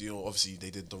 like, you know, obviously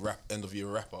they did the end of year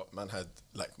wrap up. Man had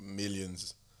like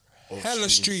millions of Hella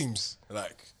streams.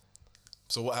 Like,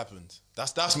 so what happened?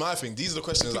 That's my thing. These are the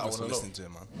questions that I want to know. Listen to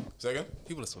him, man. Say again?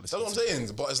 People are still That's listening. what I'm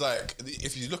saying. But it's like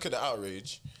if you look at the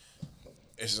outrage,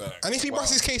 it's like. And if he wow.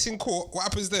 busts his case in court, what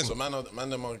happens then? So man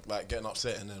them are like getting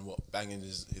upset and then what banging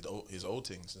his old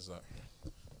things. It's like,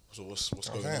 so what's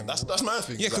going on? That's my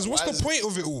thing. Yeah, because like, what's the point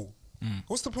of it all?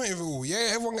 What's the point of it all?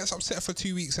 Yeah, everyone gets upset for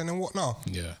 2 weeks and then what now?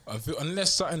 Yeah, I feel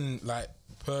unless something like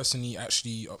personally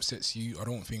actually upsets you, I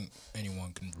don't think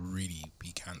anyone can really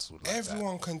be cancelled. Like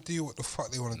Everyone can do what the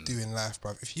fuck they want to do in life,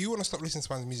 bruv. If you want to stop listening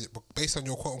to man's music, but based on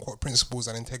your quote unquote principles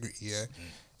and integrity, yeah,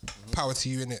 power to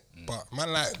you, innit? But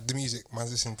man, like the music,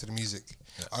 man's listening to the music.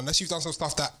 Unless you've done some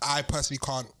stuff that I personally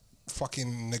can't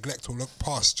fucking neglect or look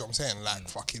past, do you know what I'm saying? Like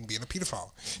fucking being a paedophile.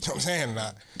 Do you know what I'm saying?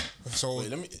 Like, so Wait,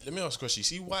 let me ask a question. You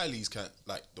see Wiley's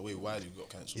like the way Wiley got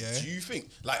cancelled. Yeah. Do you think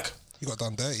like he got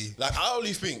done dirty. like I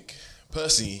only think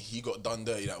personally he got done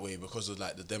dirty that way because of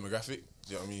like the demographic.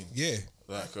 Do you know what I mean? Yeah.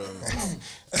 Like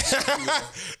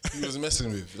he was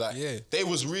messing with. Like Yeah. they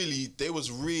was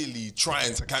really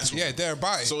trying to cancel. Yeah, him. they're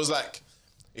about it. So it's like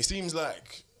it seems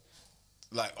like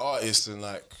artists and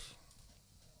like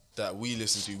that we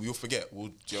listen to, we'll forget. Do you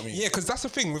know what I mean? Yeah, because that's the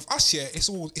thing with us. Yeah, it's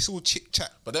all chit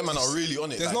chat. But them man are really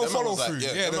on it. There's like, no them man follow was through. like, Yeah,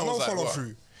 them there's man no was like, follow what? through. You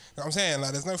know what I'm saying?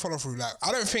 Like, there's no follow through. Like,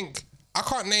 I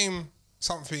can't name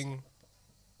something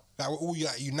that we're all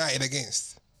like united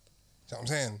against. You know what I'm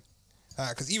saying?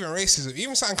 Because even racism,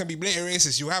 even something can be blatant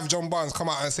racist. You have John Barnes come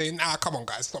out and say, "Nah, come on,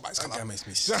 guys, stop it." That makes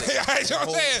me You know sick. what I'm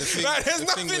saying? Like, there's The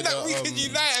nothing thing with that we can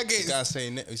unite The against. guy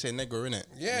saying, you say negro, innit?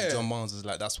 Yeah. John Barnes is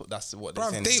like, that's what they're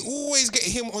Bruv, saying. they always get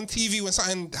him on TV when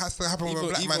something has to happen with a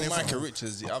black man in front Michael of him.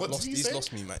 Richards, What did he he's say?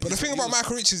 lost me, man. But the thing about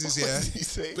Michael Richards is, yeah, He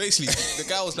say? Basically, the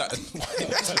guy was like,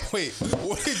 wait,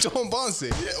 what did John Barnes say?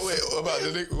 Yeah, wait, what about the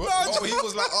nigga? What? Oh, he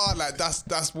was like, like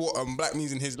that's what black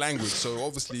means in his language. So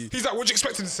obviously, he's like, what do you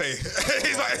expect him to say?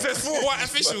 He's like, there's 4 white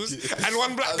officials and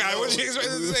 1 black guy. What do you expect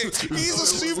him to say? He's a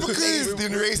super coon.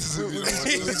 In racism.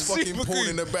 he's fucking super Paul cool.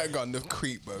 in the background, the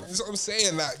creep, bro. That's what I'm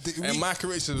saying. Like, And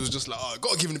Michael Richards was just like, oh,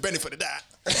 gotta give him the benefit of that.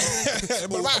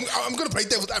 but, I'm gonna play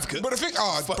devil's advocate. but the thing,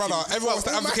 brother, everyone wants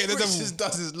to advocate the devil. Richards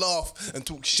does is laugh and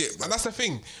talk shit, man. And that's the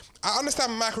thing. I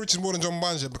understand Michael Richards more than John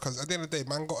Barnes, yeah, because at the end of the day,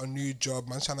 man got a new job.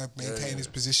 Man's trying to maintain his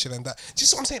position and that.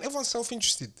 Just what I'm saying. Everyone's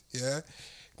self-interested. Yeah,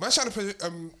 man's trying to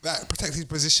like protect his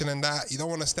position and that. You don't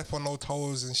want to step on no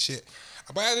toes and shit.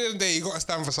 But at the end of the day, you got to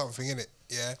stand for something, innit?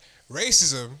 Yeah.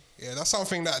 Racism, yeah, that's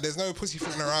something that there's no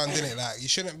pussyfooting around, innit? Like, you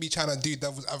shouldn't be trying to do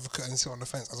devil's advocate and sit on the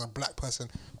fence as a black person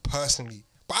personally.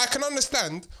 But I can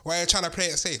understand why you're trying to play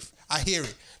it safe. I hear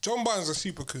it. John Barnes is a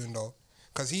super coon though.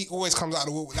 Because he always comes out of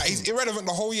the woodwork. Like, he's irrelevant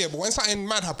the whole year, but when something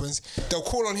mad happens, they'll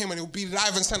call on him and he'll be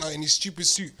live and centre in his stupid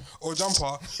suit or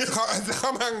jumper to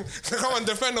come and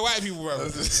defend the white people, bro.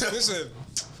 Listen,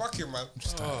 fuck him, man.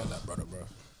 that, brother, bro.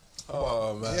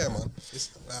 Oh man. Yeah, man.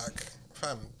 It's like,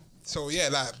 fam. So yeah,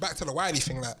 like back to the Wiley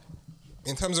thing, like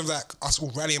in terms of like us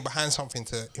all rallying behind something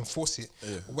to enforce it.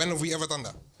 Yeah. When have we ever done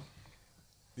that?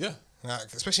 Yeah.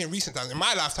 Like, especially in recent times. In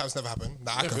my lifetime, it's never happened.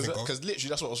 That I can think of. Because literally,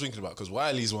 that's what I was thinking about. Because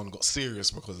Wiley's one got serious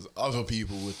because other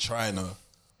people were trying to.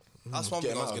 That's one Get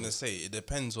thing him I was out of gonna it. say. It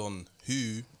depends on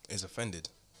who is offended.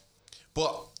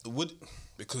 But would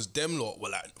Because them lot were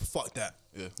like, fuck that.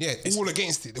 Yeah, all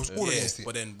against it. There was all against it.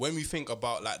 But then when we think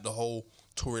about like the whole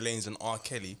Tory Lanez and R.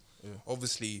 Kelly,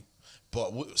 obviously,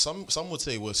 But some would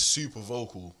say we're super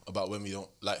vocal about when we don't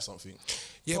like something.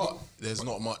 Yeah, but but- there's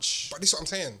not much. But this is what I'm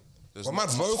saying. There's Well, not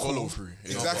mad much vocal. follow through.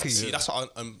 You know, Exactly. but- see, that's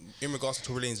what in regards to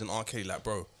Tory Lanez and R. Kelly, like,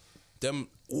 bro,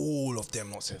 all of them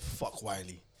not saying fuck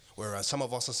Wiley. Whereas some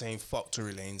of us are saying fuck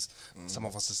Tory Lanez, some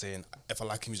of us are saying if I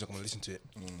like his music, I'm gonna listen to it.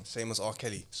 Same as R.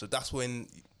 Kelly. So that's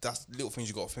little things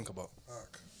you gotta think about. You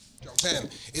know what I'm saying?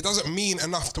 It doesn't mean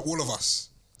enough to all of us.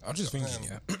 I'm just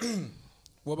thinking,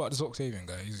 what about this Octavian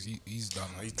guy? He's done.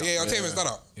 Yeah, Octavian's done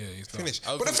up. Yeah, he's done. Finished.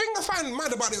 But the thing I find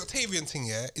mad about the Octavian thing,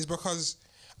 is because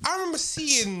I remember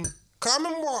seeing. Cause I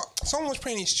remember someone was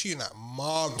playing his tune like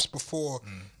months before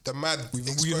the mad. We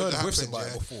explosion heard whiffs happened, about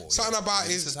it before, Something about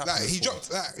this is has like happened he before.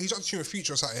 dropped a tune with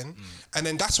Future or something, and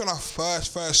then that's when I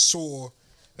first saw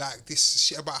like this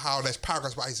shit about how there's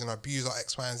paragraphs about he's an abuser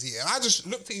X, Y, and Z, and I just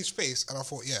looked at his face and I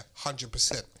thought,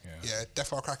 100%,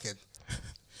 defo crackhead.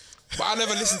 But I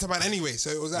never listened to man anyway, so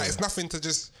it was like it's nothing to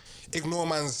just ignore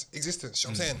man's existence. You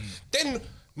know what I'm saying? Then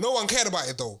no one cared about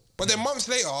it though. But then months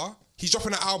later, he's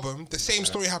dropping an album, the same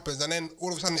story happens, and then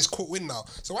all of a sudden it's caught wind now.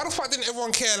 So why the fuck didn't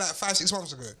everyone care like 5-6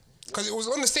 months ago? Because it was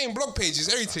on the same blog pages,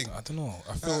 everything. I don't know.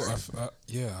 I feel,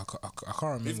 I can't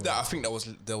remember. With that, I think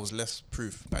there was less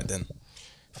proof back then.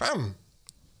 Fam.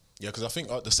 Yeah, because I think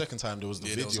the second time there was the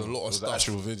Yeah, video. there was a lot of There was the stuff.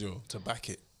 actual video. To back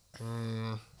it.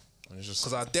 And it's just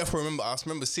Because I definitely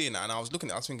remember seeing that and I was looking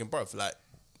at it, I was thinking, bro, like,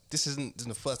 this isn't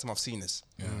the first time I've seen this.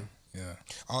 Yeah.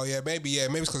 Oh yeah, maybe it's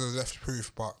because there's less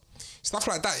proof, but stuff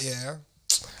like that,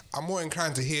 I'm more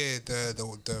inclined to hear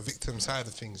the victim side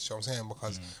of things. You know what I'm saying?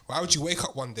 Because why would you wake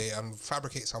up one day and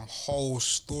fabricate some whole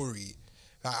story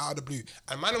like out of the blue?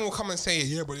 And man will come and say,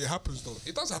 yeah, but it happens though.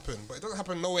 It does happen, but it doesn't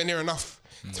happen nowhere near enough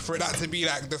for that to be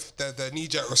like the knee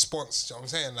jerk response. You know what I'm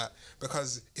saying? Like,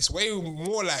 because it's way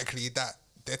more likely that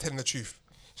they're telling the truth.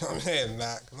 You know what I'm saying?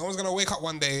 Like, no one's gonna wake up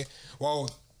one day. Well,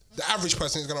 the average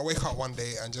person is gonna wake up one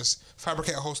day and just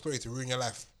fabricate a whole story to ruin your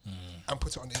life and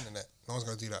put it on the internet. No one's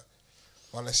gonna do that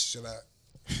unless you're like,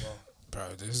 well, Bro,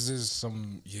 there's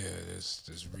some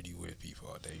there's really weird people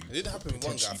out there. It did happen with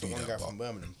one guy, potentially do one that, guy from but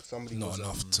Birmingham. Somebody not was,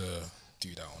 enough to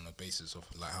do that on the basis of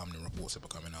like how many reports are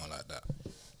coming out like that.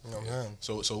 you know what I'm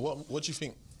saying? so. What do you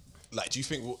think? Like, do you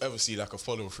think we'll ever see like a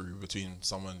follow through between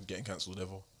someone getting cancelled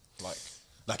ever?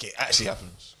 Like it actually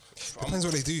happens. Depends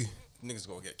what they do. niggas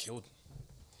gotta get killed.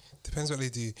 Depends what they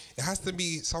do. It has to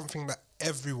be something that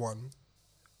everyone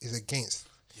is against.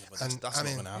 Yeah, but that's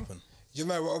not gonna happen. You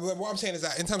know what I'm saying is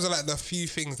that in terms of like the few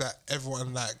things that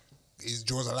everyone like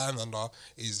draws a line under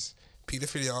is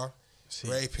paedophilia,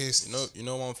 rapists. You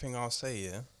know one thing I'll say,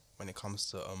 yeah, when it comes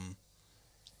to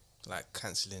like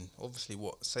cancelling. Obviously,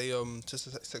 what say to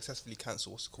successfully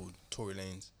cancel what's it called Tory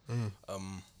Lanez,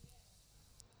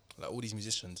 like all these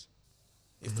musicians.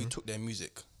 If we took their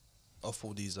music off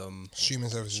all these streaming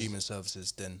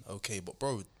services, then okay. But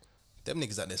bro, them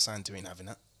niggas that they're signed to ain't having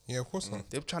that. Yeah, of course not.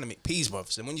 They're trying to make peas,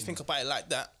 bruv. So when you think about it like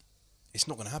that, it's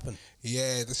not gonna happen.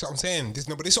 Yeah, that's what I'm saying.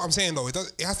 But this is what I'm saying though. It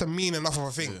has to mean enough of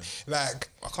a thing. Like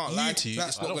I can't lie to you. like-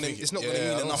 It's not gonna think it- mean I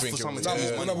don't enough think for it someone will. to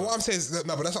lose money. No, but what I'm saying is but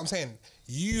that's what I'm saying.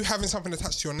 You having something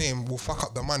attached to your name will fuck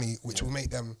up the money, which will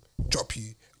make them drop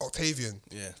you. Octavian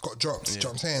got dropped. Do you know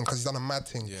what I'm saying? Because he's done a mad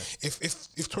thing. Yeah.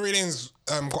 If Tory Lanez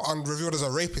got revealed as a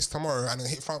rapist tomorrow and it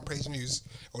hit front page news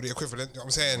or the equivalent, you know what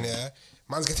I'm saying? Yeah,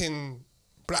 man's getting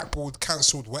blackballed,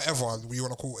 cancelled, whatever you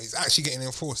want to call it. It's actually getting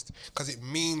enforced because it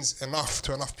means enough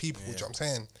to enough people. Do you know what I'm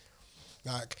saying?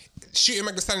 Like shooting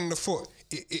Meg Thee Stallion in the foot,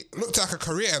 it looked like a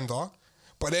career ender.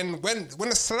 But then when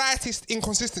the slightest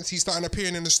inconsistency started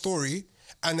appearing in the story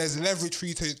and there's leverage for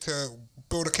you to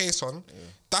build a case on,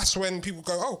 that's when people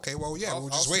go, oh, okay, well, yeah, we'll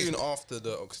just How wait. soon after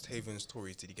the Octavian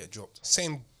story did he get dropped?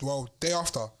 Day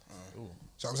after.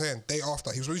 So I'm saying, day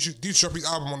after. He was due to drop his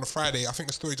album on the Friday. I think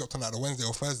the story dropped on like the Wednesday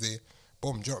or Thursday.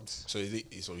 Boom, dropped. So he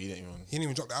didn't even. He didn't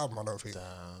even drop the album, I don't think. You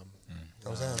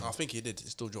know what I'm saying? I think he did. It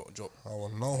still dropped. Oh,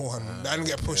 well, no one. I didn't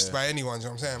get pushed by anyone, you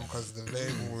know what I'm saying? Because the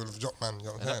label will have dropped, man. You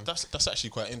know what I'm saying? That's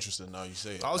actually quite interesting now you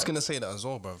say it. I was Like, gonna say that as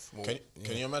well, bruv. Well,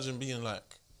 Can you imagine being like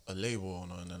a label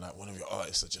owner and then like one of your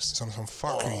artists are just Some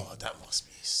fuckery. oh, that must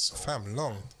be so Fam,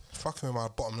 long. Fucking with my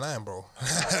bottom line, bro.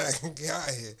 Get out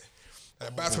of here.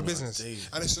 Like, bad for business. days.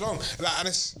 And it's long. Like, and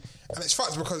it's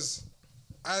fucked because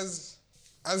as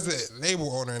the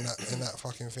label owner in that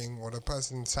fucking thing, or the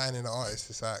person signing the artist,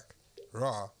 it's like,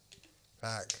 raw.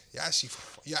 Like,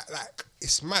 like,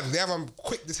 it's mad. They have a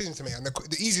quick decision to make, and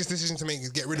the easiest decision to make is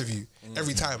get rid of you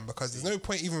every time, because there's no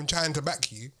point even trying to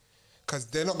back you, because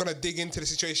they're not gonna dig into the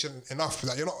situation enough.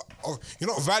 Like, you're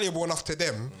not valuable enough to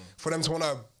them for them to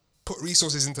wanna put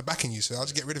resources into backing you. So I'll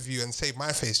just get rid of you and save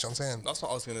my face. You know what I'm saying? That's what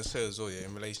I was gonna say as well, yeah,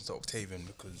 in relation to Octavian,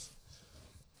 because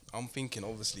I'm thinking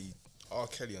obviously R.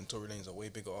 Kelly and Tory Lanez are way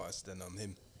bigger artists than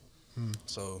him.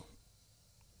 So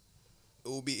it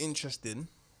will be interesting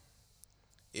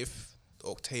if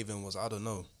Octavian was, I don't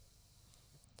know.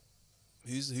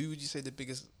 Who would you say the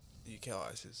biggest UK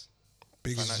artist is?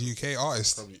 Biggest UK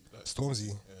artist, Probably, like,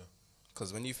 Stormzy.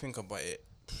 Because when you think about it,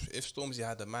 if Stormzy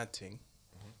had a mad thing,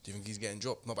 do you think he's getting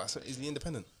dropped? No, but is he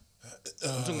independent?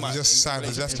 I'm talking about He just in signed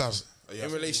with relation- Def Jam. Yeah,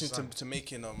 in relation I think to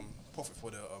making profit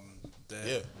for the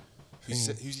Yeah.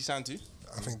 who's he signed to?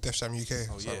 I think Def Jam UK.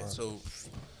 Oh yeah, so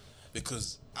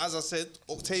because as I said,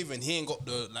 Octavian, he ain't got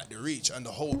the reach and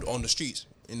the hold on the streets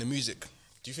in the music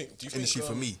Do you think industry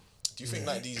for me. Do you think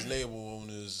like these label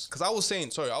owners Because I was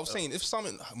saying if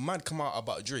something mad come out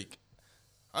about Drake,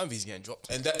 I don't think he's getting dropped.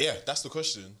 and that's the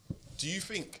question. Do you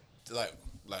think like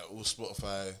all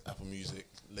Spotify, Apple Music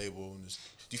label owners,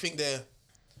 do you think they're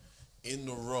in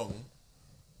the wrong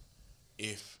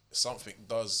if something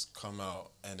does come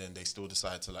out and then they still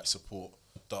decide to like support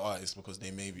the artist because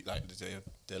they may be like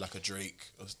they're like a Drake,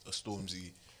 a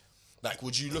Stormzy? Like,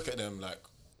 would you look at them like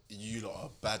you lot are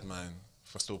bad man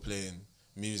for still playing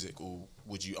music, or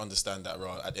would you understand that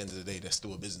at the end of the day they're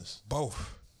still a business?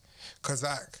 Both. Because,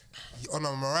 like, on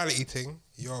a morality thing,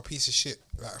 you're a piece of shit,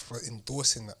 like, for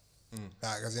endorsing that.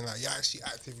 Like, as in, like, you're actually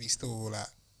actively still, like,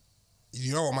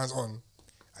 you know what man's on,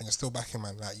 and you're still backing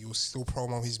man. Like, you'll still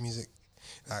promo his music.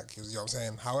 Like, you know what I'm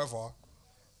saying? However,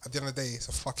 at the end of the day, it's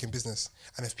a fucking business.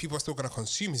 And if people are still going to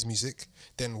consume his music,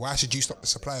 then why should you stop the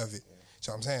supply of it? Do you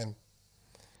know what I'm saying?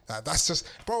 Like, that's just...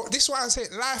 Bro, this is why I say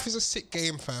life is a sick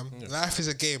game, fam. Yeah. Life is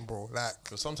a game, bro. Like...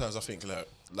 Because sometimes I think, I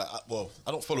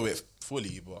don't follow it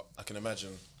fully, but I can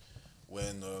imagine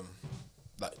when,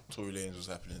 like, Tory Lanez was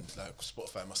happening, like,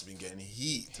 Spotify must have been getting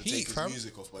heat to take his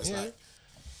music off. But it's like,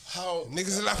 how...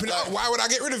 Niggas are lapping it up. Why would I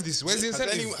get rid of this? Where's the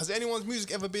incentive? Has anyone's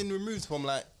music ever been removed from,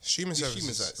 like... Streaming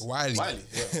services? Wiley. Yeah. I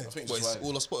think it's all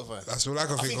on Spotify. That's all I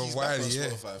can think of, Wiley, yeah.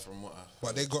 Spotify from what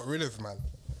but they got rid of, man.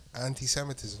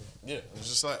 Anti-Semitism. Yeah, it's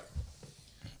just like...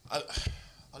 Are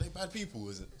they bad people,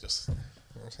 or is it just... You know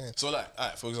what I'm saying? So, like,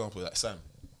 alright, for example, like, Sam,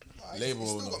 label He's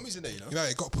still owner. got music there, you know? You know,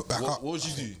 it got put back up. What would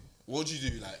you do? What would you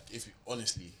do, like, if,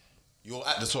 honestly, you're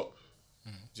at the top?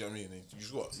 Do you know what I mean?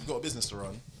 You got a business to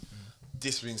run.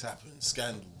 This thing's happened,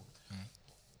 scandal.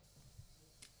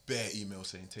 Bare email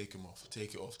saying, take him off,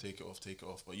 take it off, take it off, take it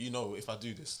off. But you know, if I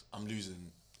do this, I'm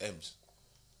losing M's.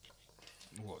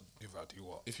 What if I do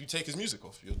what? If you take his music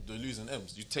off, they're losing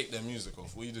M's. You take their music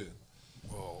off, what are you doing?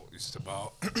 Well, it's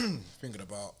about thinking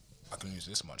about I can lose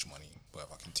this much money, but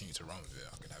if I continue to run with it,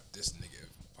 I can have this negative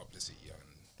publicity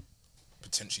and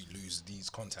potentially lose these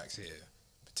contacts here.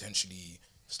 Potentially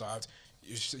start.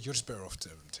 You're just better off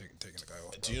taking the guy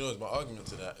off. Do you know my argument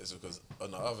to that is because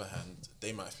on the other hand,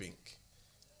 they might think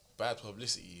bad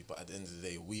publicity, but at the end of the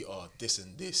day, we are this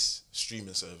and this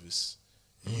streaming service.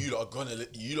 You lot are gonna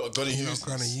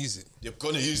use it. You're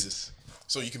gonna use this.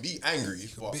 So you can be angry,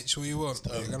 but bitch all you want.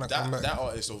 You're gonna come back. That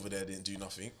artist over there didn't do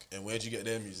nothing, and where'd you get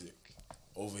their music?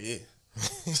 Over here.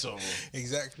 So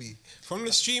exactly from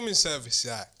the streaming service,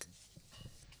 like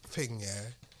thing,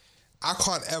 yeah. I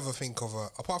can't ever think of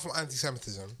apart from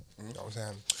anti-Semitism. You know what I'm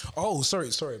saying? Oh,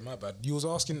 sorry, my bad. You was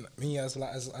asking me as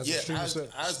a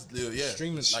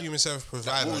streaming streaming service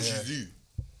provider. What would you do?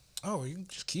 Oh, you can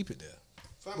just keep it there.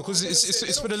 Because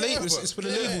it's for the labels. It's for the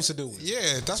labels to deal with.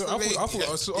 Yeah, that's so I thought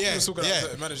I was talking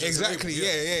about managers. Exactly.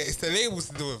 Yeah. It's the labels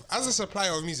to deal with. As a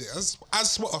supplier of music, as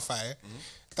Spotify,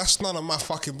 that's none of my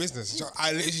fucking business.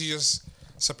 I literally just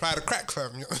supply the crack,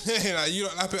 fam. Like, you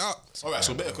don't lap it up. All right.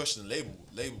 So better question.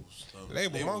 Labels.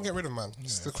 Man, get rid of man.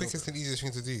 It's the quickest and easiest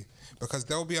thing to do because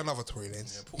there'll be another Tory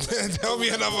Lanez. There'll be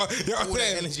another. You know all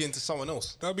that energy into someone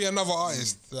else. There'll be another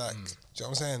artist. Like, do you know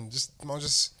what I'm saying?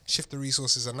 Just shift the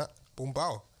resources and that. Boom,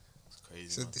 bow. It's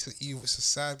crazy. It's a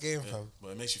sad game, fam.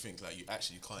 But it makes you think like you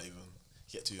actually can't even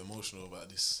get too emotional about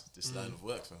this line of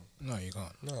work, fam. No, you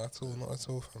can't. No, at all. Not at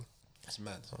all, fam. It's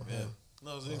mad. Yeah.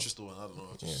 No, it was an interesting one. I don't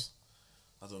know.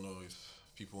 I don't know if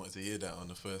people wanted to hear that on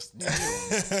the first. I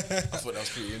thought that was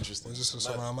pretty interesting. It just was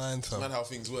on my mind, fam. It's mad how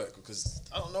things work because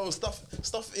I don't know, stuff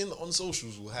on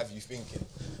socials will have you thinking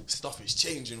stuff is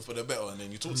changing for the better, and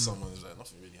then you talk to someone who's like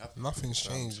nothing really happened. Nothing's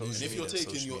changed. And if you're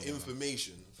taking your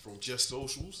information from just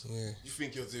socials, you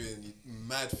think you're doing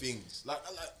mad things. Like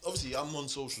obviously I'm on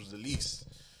socials the least,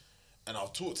 and I'll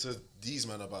talk to these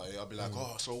men about it. I'll be like,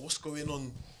 oh, so what's going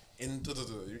on in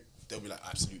da-da-da? They'll be like,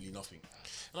 absolutely nothing.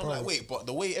 And I'm like, wait, but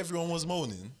the way everyone was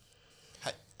moaning,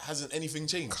 hasn't anything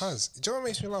changed? Cause, do you know what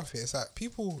makes me laugh here? It's like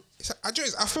people, I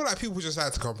feel like people just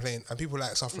like to complain and people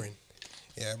like suffering.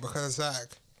 Yeah, because like,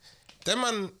 them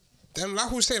like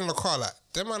we were saying in the car, like,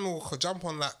 them man will jump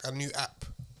on like a new app.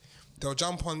 They'll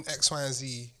jump on X, Y, and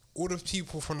Z. All the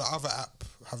people from the other app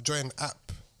have joined the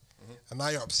app. And now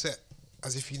you're upset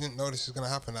as if you didn't know this was gonna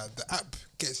happen. Like, the app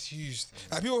gets used.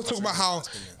 Like, people talk about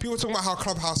how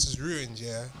Clubhouse is ruined,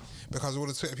 yeah, because all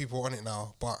the Twitter people are on it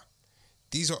now. But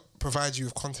these provide you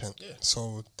with content,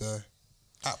 so the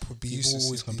app would be People useless.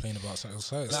 always complain about something.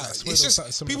 It's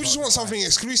just people just want something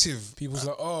exclusive. People's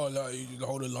like, oh, like the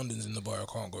whole of London's in Dubai. I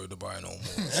can't go to Dubai no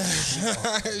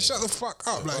more. Shut the fuck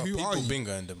up! Like, who are you? People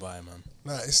bingo in Dubai, man.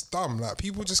 Like, it's dumb. Like,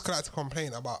 people just like to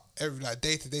complain about every like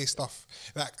day-to-day stuff.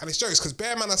 Like, and it's jokes because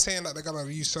bare man are saying that they're gonna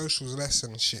use socials less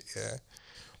and shit. Yeah,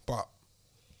 but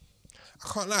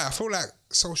I can't lie. I feel like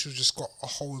socials just got a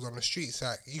hold on the streets.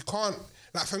 Like, you can't.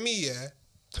 Like, for me, yeah,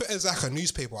 Twitter's like a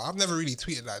newspaper. I've never really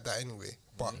tweeted like that anyway.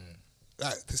 But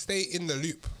like, to stay in the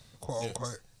loop, quote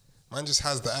unquote, man just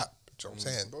has the app. Do you know what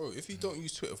I'm saying? Bro, if you don't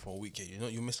use Twitter for a week,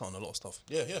 you miss out on a lot of stuff.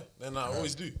 Yeah, and I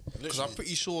always do. Because I'm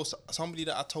pretty sure somebody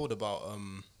that I told about,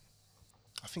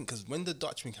 I think because when the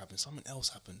Dutch thing happened, something else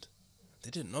happened. They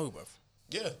didn't know, bruv.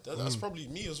 Yeah, that's probably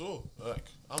me as well. Like,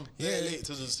 I'm late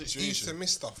to the situation. You used to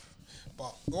miss stuff.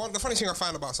 But the funny thing I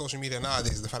find about social media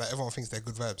nowadays is the fact that everyone thinks they're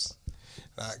good vibes.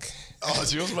 Like, oh,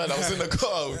 do you know, man? I was in the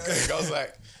car. I was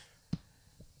like,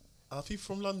 are people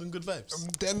from London good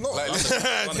vibes? They're not. Like,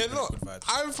 They're not. Good vibes.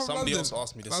 I'm from Somebody London. else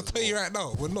asked me this I'll as tell you well. right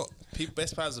now, we're not.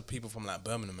 Best pals are people from like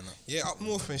Birmingham and that. Yeah, up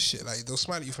north and shit. Like, they'll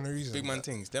smile at you for no reason. Big man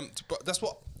things. But that's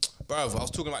what, bro. I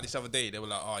was talking about this the other day. They were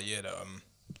like, oh yeah,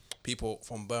 people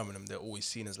from Birmingham, they're always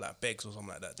seen as like begs or something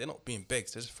like that. They're not being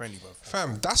begs. They're just friendly, bro.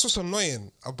 Fam, that's what's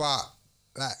annoying about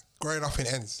like growing up in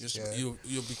ends. You'll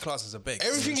be classed as a beg.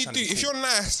 Everything you do, if you're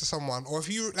nice to someone, or if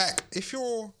you're alright,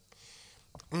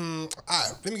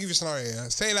 let me give you a scenario. Yeah?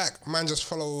 Say like man just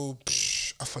follow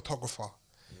a photographer,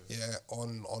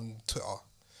 on Twitter.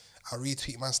 I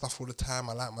retweet man stuff all the time.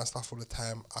 I like man stuff all the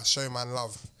time. I show man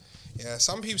love. Yeah,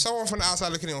 someone from the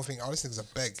outside looking at him will think, oh, this nigga's a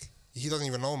beg. He doesn't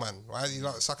even know, man. Why is he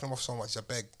like sucking him off so much? He's a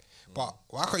beg. But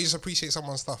why can't you just appreciate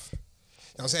someone's stuff? You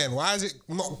know what I'm saying? Why is it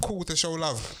not cool to show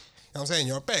love? You know what I'm saying?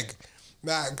 You're a beg.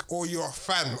 Like, or you're a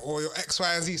fan, or you're X,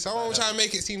 Y, and Z. Someone will try and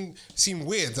make it seem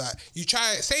weird. Like, you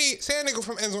try, say a nigga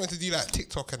from ends wanted to do like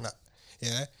TikTok and that.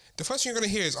 Yeah? The first thing you're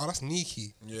gonna hear is, oh, that's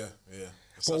Niki. Yeah.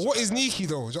 But what is Niki though?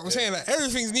 Do you know what I'm saying? Like,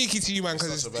 everything's Niki to you, man,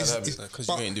 because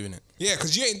you ain't doing it. Yeah,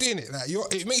 because you ain't doing it. Like,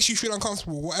 it makes you feel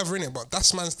uncomfortable, whatever in it. But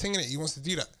that's man's thing in it. He wants to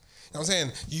do that. You know what I'm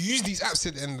saying? You use these apps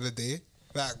at the end of the day.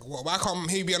 Like, why can't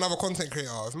he be another content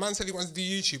creator? If man said he wants to do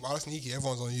YouTube, oh, that's Niki.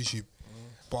 Everyone's on YouTube.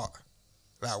 But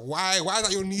like, why is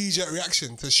that your knee-jerk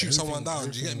reaction to shoot someone down?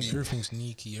 Do you get me? Everything's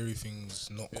sneaky. Everything's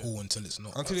not cool until it's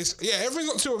not.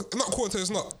 Everything's not cool until it's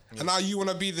not. Yeah. And now you want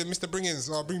to be the Mr. Bring-ins.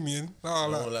 Oh, bring me in. I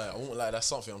won't lie. That's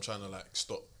something I'm trying to like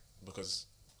stop, because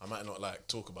I might not like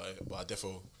talk about it, but I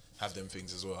definitely have them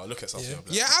things as well. I look at something.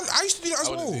 Yeah, I used to do that as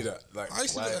well. I wouldn't do that. Like, why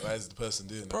is the person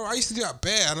doing that? Bro, I used to do that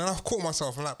bare, and then I've caught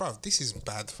myself. I'm like, bro, this is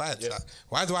bad vibes. Like,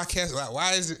 why do I care? Like,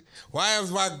 why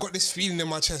have I got this feeling in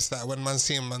my chest that when man's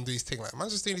seeing man do his thing, like,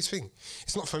 man's just doing his thing.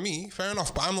 It's not for me, fair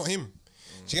enough, but I'm not him.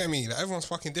 Do you get me? Like, everyone's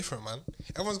fucking different, man.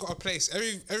 Everyone's got a place.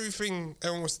 Everything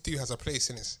everyone wants to do has a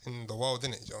place in the world,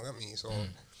 innit? Do you get me? So.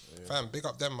 Fam, big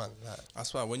up them, man. Like,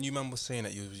 that's why when you man was saying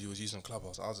that you was using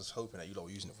Clubhouse, I was just hoping that you lot were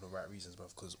using it for the right reasons, bro.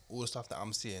 Because all the stuff that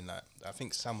I'm seeing, like, I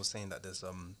think Sam was saying that there's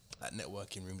like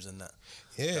networking rooms and that.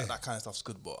 Yeah, that kind of stuff's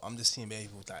good. But I'm just seeing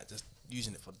people like just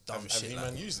using it for dumb shit. Have you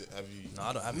man used it? Have you? No,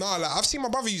 I don't have it. No, like, I've seen my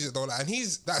brother use it though, like, and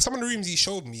he's like, some of the rooms he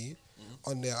showed me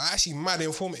on there are actually mad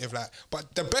informative. Like,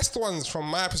 but the best ones from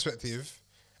my perspective,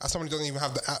 as someone who doesn't even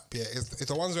have the app yet, is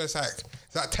the ones where it's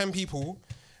like 10 people.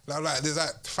 Like there's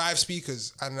like 5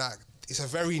 speakers, and like it's a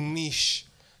very niche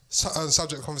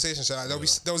subject of conversation. So like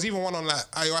there was even one on like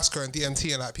ayahuasca and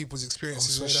DMT and like people's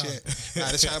experiences and shit. Like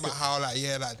they're chatting about how like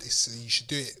this, you should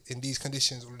do it in these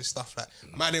conditions, all this stuff, like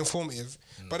mad informative.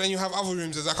 But then you have other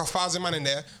rooms, there's like 1,000 man in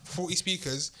there, 40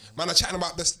 speakers, man are chatting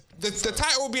about this. The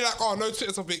title will be like, oh, no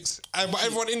Twitter topics, but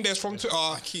everyone in there's from Twitter.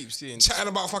 I keep seeing chatting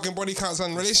about fucking body counts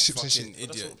and relationships and shit.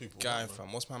 Idiot guy,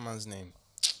 fam. What's my man's name?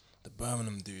 The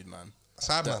Birmingham dude, man.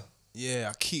 Sideman.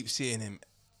 Yeah, I keep seeing him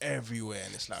everywhere,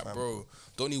 and it's like, bro,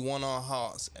 don't he won our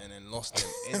hearts and then lost them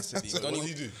instantly? So what did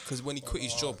he do? Because when he quit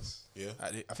his job, yeah,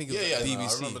 I think it was at BBC.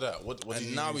 I remember that. What and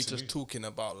did now he he's just do? talking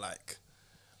about like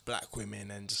black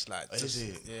women and just like Is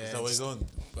it? yeah, Is that what it's on?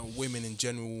 women in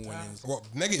general and What,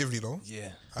 negatively though? yeah.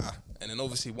 Ah. And then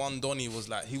obviously one Donny was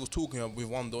like, he was talking with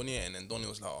one Donny, and then Donny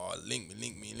was like, oh, link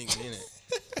me, innit?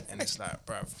 And it's like,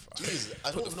 bruv, Jeez,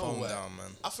 I put don't the know phone why. down,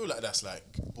 man. I feel like that's like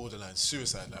borderline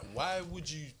suicide. Like, why would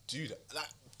you do that? Like,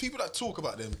 people that talk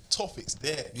about them topics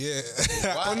there. Yeah.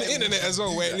 Why On the would internet you as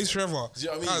well, do wait, that? at least forever. Do you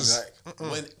know what I mean?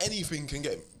 Like, when anything can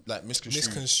get like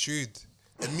misconstrued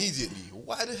immediately,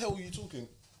 why the hell are you talking?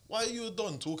 Why are you a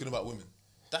don talking about women?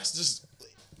 That's just.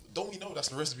 Don't we know that's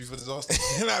the recipe for disaster?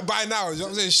 Like by now, you know what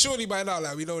I'm saying? Surely by now,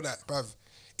 like we know that, bruv.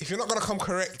 If you're not gonna come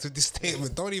correct with this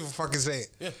statement, don't even fucking say it.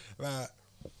 Yeah. Like,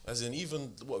 As in,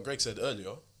 even what Greg said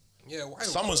earlier, yeah, why?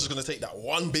 someone's just gonna take that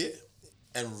one bit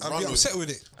and I'll run be with upset it. with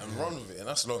it. And run with it, and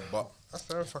that's long. But That's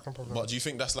their fucking problem. do you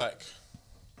think that's like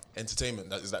entertainment?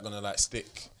 That is that gonna like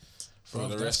stick for Bro,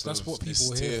 the rest that's of what this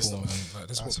people are here tier for, stuff? man. Like,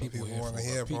 that's what people here wanna for.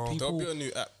 hear, Pe- bro. people- There'll be a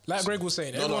new app. Like Greg was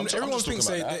saying, No, I'm everyone just thinks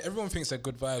talking about that. everyone thinks they're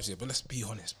good vibes here, but let's be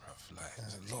honest, bro. Like,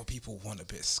 a lot of people want a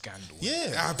bit of scandal.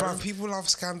 Yeah, Bruv, people love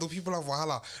scandal, people love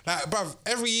wahala. Like, bruv,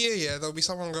 every year, there'll be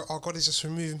someone go, oh, God is just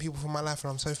removing people from my life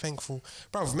and I'm so thankful.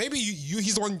 Bruv, maybe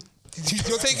he's the one, he's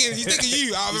taking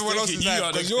you out of everyone else's taking you life out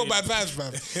of because the you're game. bad vibes,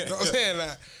 bruv. You know what I'm saying?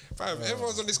 Like, bruv,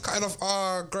 everyone's on this kind of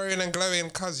growing and glowing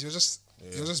cuz you're just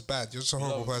bad. You're just a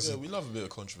horrible person. Yeah, we love a bit of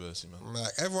controversy, man.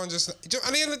 Like, everyone just, at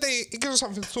the end of the day, it gives us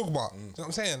something to talk about. You know what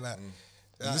I'm saying? Like,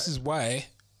 And this is why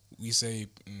we say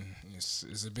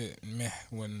it's a bit meh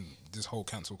when this whole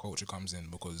cancel culture comes in,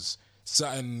 because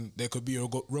there could be a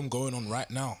room going on right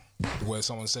now where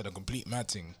someone said a complete mad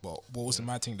thing, but what was the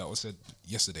mad thing that was said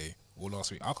yesterday or last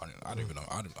week? I don't even know.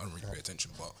 I don't really pay attention,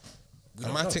 but we a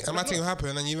don't mad know. thing We don't will know.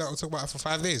 happen and you lot will talk about it for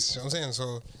 5 days. You know what I'm saying?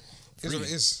 So, it's what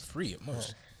it is. Free at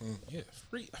most. Yeah,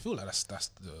 free. I feel like that's the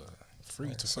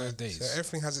 3 to 5 days. So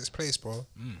everything has its place, bro.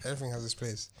 Everything has its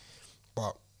place.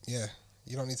 But yeah,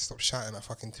 you don't need to stop shouting at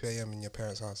fucking 2 a.m. in your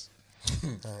parents' house.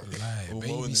 Lie, Or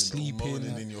baby moaning sleeping.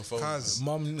 in your phone. Cuz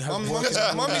Mum has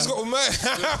Mummy's got a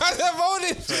They're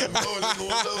moaning.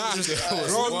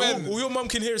 Grown men. All your mum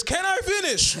can hear is, can I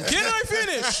finish? Can I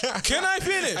finish? Can I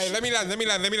finish? Hey, let me land.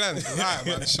 Right,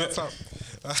 man, shut up.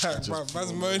 Man's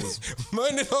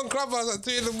moaning on Clubhouse at 2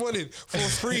 in the morning for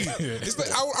free. It's like,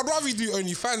 I'd rather you do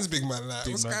OnlyFans, big man. Like,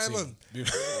 Big what's man going thing.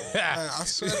 on? I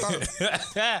swear down.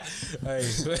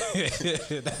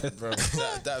 Bro,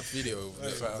 that video of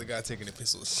the guy taking the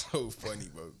piss was so funny,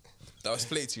 bro. That was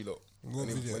played too low. When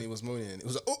he was moaning, it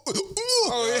was like, Oh,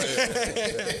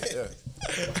 yeah. Yeah.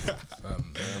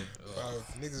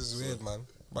 Niggas is weird, man.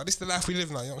 But this is the life we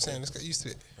live now, you know what I'm saying? Let's get used to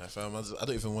it. Yeah, fam, I don't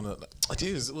even want to. Like, it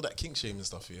is all that kink shaming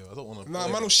stuff here. I don't want to. Nah,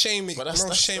 man will shame it. But Man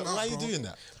will shame why out, are you bro. doing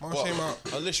that? Man will shame out.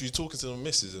 Unless you're talking to the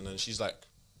missus and then she's like,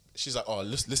 oh,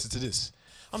 listen to this.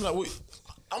 I'm like, wait.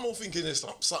 I'm all thinking it's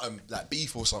something like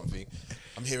beef or something.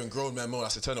 I'm hearing grown man moan. I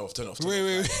said, turn it off. Wait.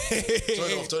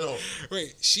 Turn it off.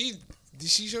 Wait, did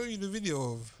she show you the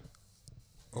video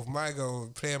of my girl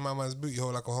playing my man's booty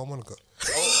hole like a harmonica?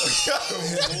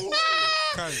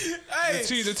 Hey,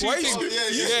 the two why things. you-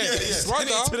 Yeah.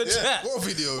 Brother, to the chat. what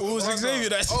video? It was Xavier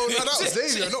that Oh, no, that was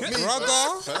Xavier, not me.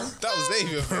 Brother, That was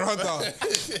Xavier. brother,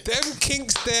 them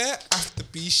kinks there have to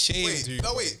be shamed, dude.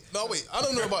 No, wait. I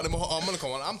don't know about the harmonica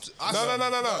one. No,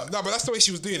 but that's the way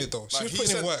she was doing it though. She was he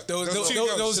putting in said work. There was Those two two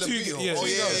girls. girls. To the Two- beat. yeah. Oh,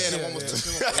 Two yeah, girls. the one was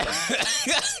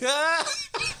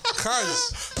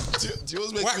Cuz,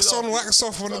 wax on, wax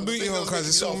off on the booty hole, cuz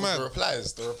it's all mad. The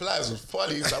replies were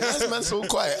funny. He's like, why is the man so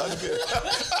quiet?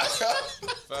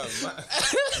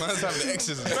 Man's having the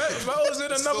X's. Man was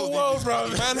in another world, bro.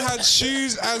 Man had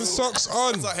shoes and socks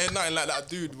on. It's like hearing nothing like that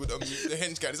dude with the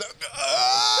hench guy. He's like,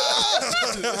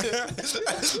 and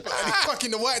he's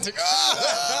fucking the white chick.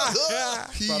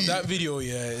 Bro, that video,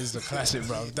 is the classic,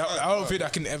 bro. I don't think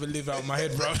that can ever live out of my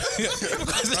head, bro.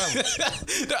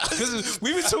 Because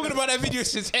we've been talking about that video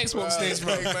since Xbox days,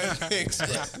 bro. And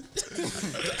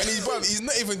he's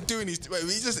not even doing his.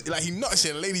 He just like he knocks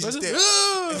it. And the lady's just there.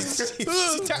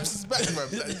 He taps his back, bro.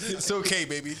 Like, it's okay,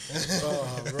 baby.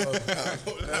 Oh, bro.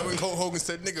 And when Hulk Hogan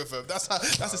said nigga, fam, that's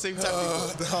the same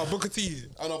tap. Booker T.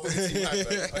 I know, but it's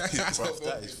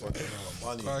That is fucking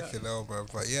funny. Fucking hell, bro.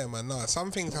 But yeah, man, no,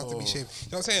 some things have to be shamed.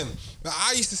 You know what I'm saying? Like,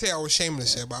 I used to say I was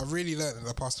shameless, yeah, but I've really learned in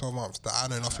the past 12 months that I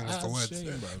know nothing of the words. shame,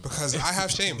 bro. Because I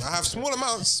have shame. I have small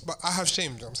amounts, but I have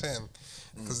shame, you know what I'm saying?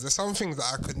 Because there's some things that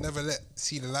I could never let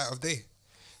see the light of day.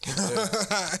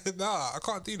 Nah, I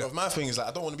can't do that. But my thing is like,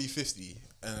 I don't want to be 50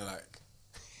 and like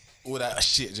all that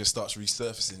shit just starts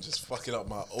resurfacing, just fucking up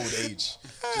my old age,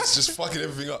 just fucking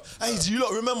everything up. Hey, do you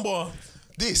lot remember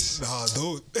this. Nah,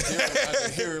 don't.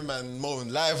 Hearing man moan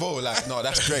live, like, no,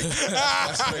 that's great.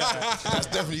 That's great. That's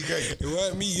definitely great. It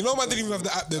weren't me. You know, man didn't even have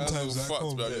the app them That's times. all Like, fucked, come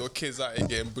on. bro. Your kids out here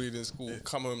getting bullied in school.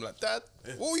 Come home like, Dad,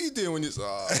 what were you doing when it's And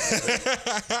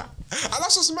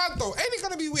that's what's mad though. Ain't it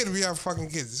gonna be weird if we have fucking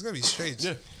kids? It's gonna be strange.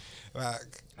 Yeah. Like,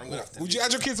 I'm gonna have to would you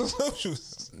add your kids on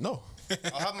socials? No.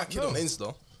 I'll have my kid on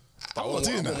Insta. But I not won't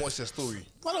doing that. watch their story.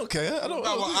 I don't care. I don't.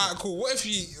 No, well, alright, cool. What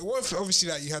if obviously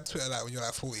like you had Twitter like when you're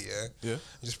like 40, yeah? Yeah. You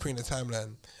just put in the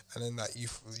timeline, and then like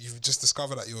you've just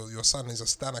discovered that your son is a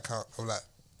stan account of like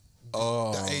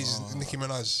that age is Nicki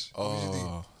Minaj. What would you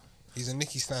do? He's a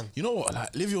Nicki stan. You know what?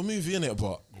 Like, live your movie in it,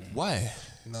 but why?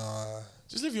 Nah,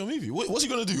 Just live your movie. What's he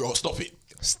gonna do? Oh, stop it.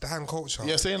 stan culture.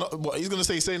 Yeah, what he's gonna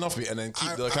say nothing and then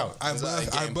keep the account. I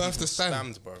birthed the stan.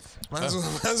 Spams, bro.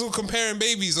 Man's all comparing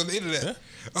babies on the internet.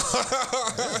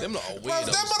 Them lot are Bruv, weird.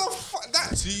 that motherfucker.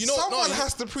 That someone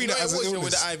has to pre that that as an with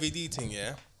illness. the IVD thing,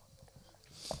 yeah.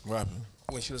 What happened?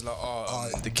 When she was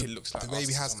like, the kid looks like The baby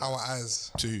us has or something. our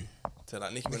eyes. Two. So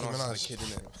like Nicki Nicki Minaj had a Minaj. kid,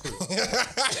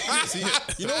 innit? See,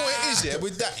 you know what it is, yeah?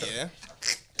 With that, yeah.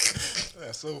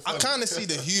 Yeah, so I kind of see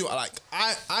the humor. Like,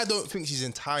 I don't think she's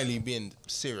entirely being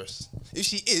serious. If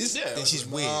she is, then she's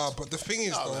weird. But the thing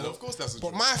is, though, man, of course that's the but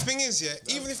truth. my thing is, yeah,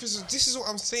 even if it's, this is what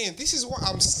I'm saying.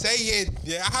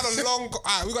 Yeah, I had a long,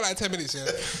 alright, we got like 10 minutes,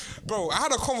 yeah. Bro, I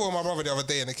had a convo with my brother the other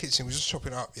day in the kitchen. We were just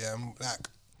chopping up, yeah,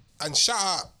 and shout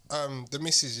out the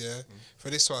missus, yeah, for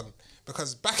this one.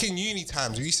 Because back in uni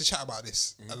times, we used to chat about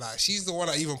this. And like, she's the one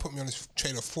that even put me on this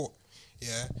train of thought,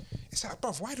 yeah. It's like,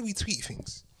 bruv, why do we tweet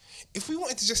things? If we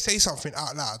wanted to just say something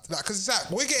out loud, like, cause it's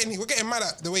like we're getting mad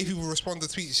at the way people respond to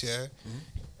tweets, yeah.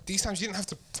 These times you didn't have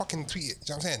to fucking tweet it.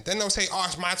 Do you know what I'm saying? Then they'll say, "Oh,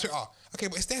 it's my Twitter." Okay,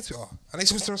 but it's their Twitter, and they're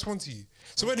supposed to respond to you.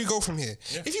 So where do you go from here?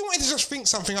 If you wanted to just think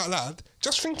something out loud,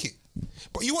 just think it.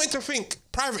 But you wanted to think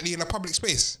privately in a public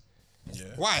space. Yeah.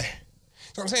 Why? You know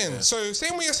what I'm saying? So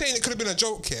same way you're saying it could have been a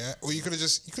joke here, or you could have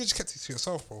just kept it to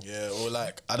yourself, bro. Yeah, or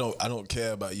like I don't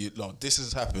care about you. Like, this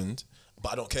has happened,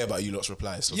 but I don't care about you lot's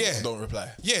replies. So Yeah. don't reply.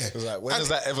 Yeah. It's like, when has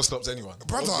that ever stopped anyone?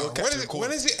 Brother, You're catching corn.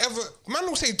 when is it ever? Man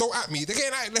will say, "Don't at me." They're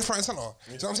getting at it left, right, and centre. You know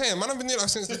what I'm saying? Man, I've been doing that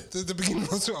since the beginning of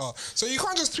Twitter. So you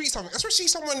can't just tweet something, especially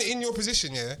someone in your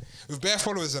position, yeah, with bare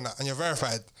followers and that, and you're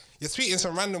verified. You're tweeting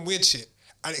some random weird shit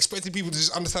and expecting people to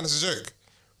just understand it's a joke.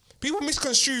 People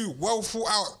misconstrue well thought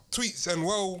out tweets and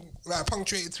well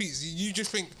punctuated tweets. You just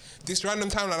think this random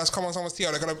timeline that's come on someone's TL,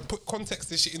 they're gonna put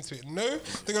context this shit into it. No,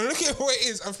 they're gonna look at what it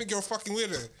is and think you're a fucking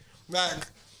weirdo. Like,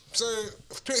 so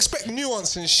to expect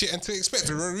nuance and shit, and to expect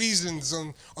reasons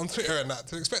on Twitter and that,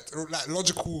 to expect like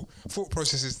logical thought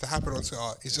processes to happen on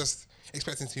Twitter is just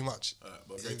expecting too much.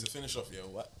 But Greg, to finish off,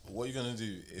 what are you gonna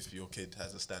do if your kid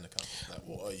has a Stan account? Like,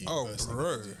 what are you? Oh, personally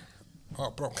bro. gonna do?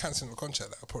 Oh, bro, I'm cancelling the contract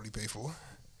that I'll probably pay for.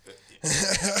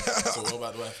 So what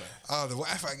about the Wi-Fi? Oh, the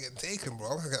Wi-Fi getting taken, bro.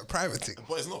 I'm gonna get a private thing.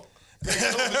 But it's not.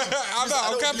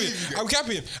 I'm capping. I'm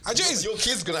capping. I just Your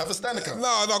kid's gonna have a Stan account.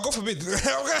 no, God forbid.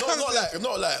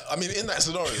 Not like. I mean, in that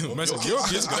scenario, Man said, your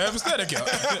kid's gonna have a Stan account.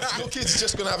 your kid's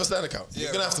just gonna have a Stan account.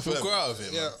 You're gonna have to Grow out of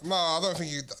it, Yeah, man. no, I don't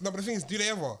think you. No, but the thing is, do they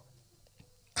ever?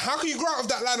 How can you grow out of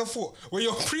that line of thought when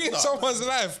you're freeing someone's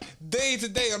life day to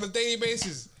day on a daily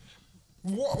basis?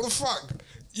 What the fuck?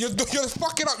 You're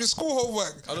fucking up your school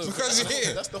homework because you're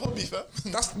here. That's the hobby, fam.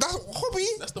 That's hobby.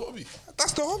 That's the hobby.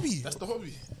 That's the hobby. That's the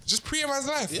hobby. Just pre a man's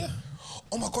life. Yeah.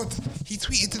 Oh my god, he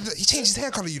tweeted. He changed his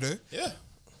hair color. You know. Yeah.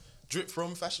 Drip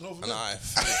from Fashion Over. And I,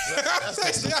 That's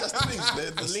the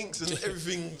thing. The links and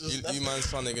everything. you man's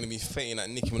son are gonna be fainting at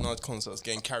Nicki Minaj concerts,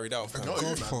 getting carried out. Fam. No, God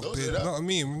man, don't do forbid. that. Not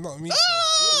me. Not me.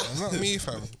 fam. Not me,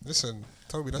 fam. Listen,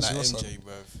 Toby, that's Like your son. MJ,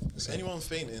 bruv. Anyone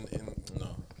fainting in no.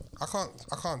 I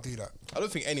can't do that. I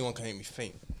don't think anyone can make me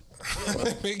faint.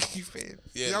 Make you faint.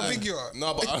 Yeah, Yeah, how like- big you are.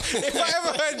 No, but If I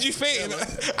ever heard you fainting,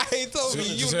 I ain't told me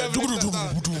you Just never said, live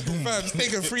that down. Fam,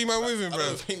 take a 3 man with him, I bro.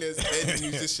 don't think there's any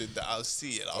musician that I'll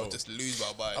see and I'll just lose my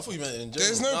mind. I thought you meant in general.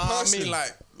 There's no Nah, person. I mean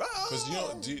like, Because you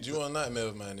know, do you know what a nightmare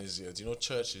of mine is? Yeah, do you know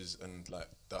churches and like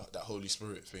that Holy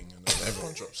Spirit thing and all that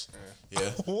everyone drops? Yeah,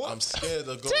 What? I'm scared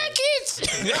of going. Take it!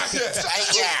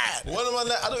 One of my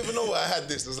I don't even know why I had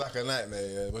this. It was like a nightmare.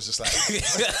 Yeah, it was just like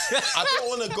I don't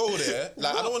want to go there.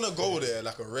 Like I don't want to go there.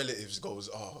 Like a relatives goes,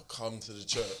 oh, come to the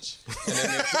church, and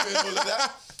then they put in all of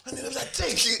that, and then they're like,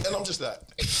 take it, and I'm just like,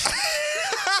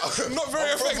 Not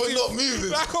very I'm proper effective. not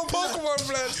moving. Like on Pokemon,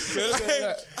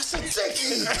 blood. I said, take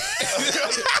it.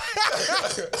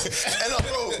 And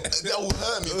bro, that will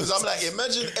hurt me because I'm like,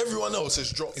 imagine everyone else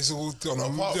has dropped. It's all on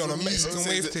Apart a from me, Mexican don't say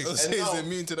wave that- thing. don't say And he's now-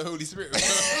 immune to the Holy Spirit.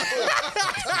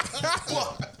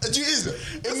 What? Do you is it?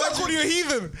 It's like calling you a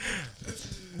heathen.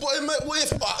 what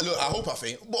if? Look, I hope I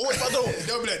faint. But what if I don't?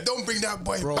 They'll be like, don't bring that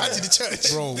boy back to the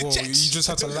church. Bro, you just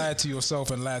have to lie to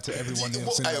yourself and lie to everyone.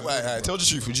 Tell the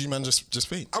truth. Would you man just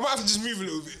faint? I might have to just move a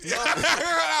little bit.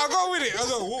 I'll go with it. I'll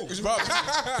go, whoa. Bro,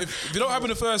 if it don't happen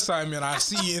the first time, man, I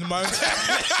see it in my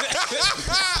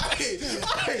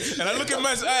and I look at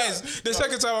man's eyes. The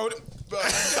second time I would.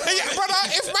 Yeah, brother,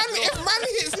 if man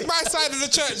hits my side of the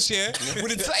church, yeah,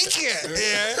 with a take it,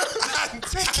 yeah,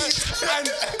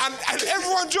 and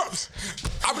everyone drops,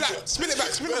 I'll be like, spin it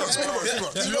back. Do you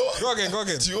know what? Go again.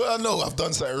 Do you know what I know? I've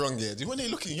done something wrong here. Do you when they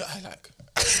look in your eye like?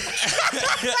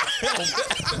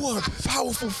 What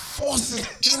powerful forces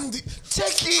in the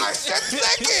take it? I said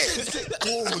take it.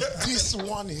 Oh, this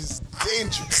one is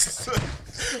dangerous.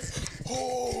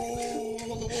 Oh,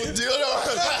 do you know?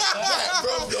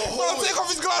 Bro, the whole take off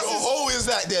his glasses. The whole is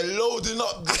like they're loading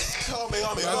up.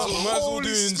 Man's all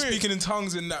doing speaking in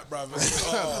tongues in that, brother.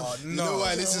 Oh no! You know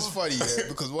why this is funny? Yeah?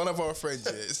 Because one of our friends,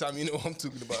 Sam, you know what I'm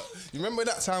talking about. You remember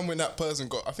that time when that person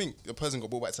I think the person got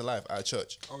brought back to life at a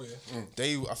church. Oh yeah.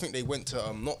 I think they went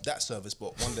to not that service,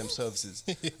 but one of them services,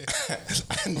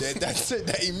 and their dad said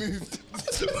that he moved.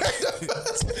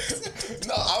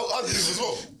 No, I'll do this as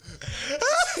well.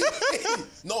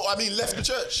 No, I mean left the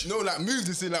church. No, like moved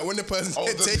this in like when the person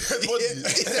said the take dead body.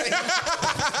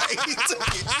 he took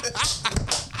it.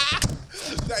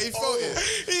 That he felt it.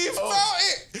 He felt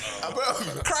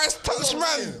it. Christ touched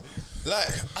man. Like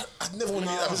I'd never want to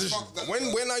be in that position.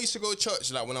 When I used to go to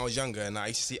church, like when I was younger, and I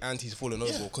used to see aunties falling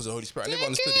over because of the Holy Spirit, I never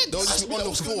understood it. They were just on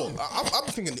the floor. I'm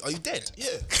thinking, are you dead? Yeah.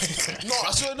 No,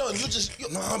 I swear no.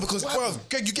 No, because bro,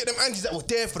 Greg, you get them aunties that were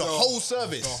there for the whole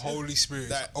service. The Holy Spirit,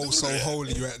 That- oh so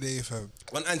holy right there, fam.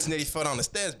 One auntie nearly fell down the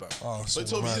stairs, bro. Oh, so But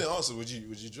told me you mad. didn't answer. Would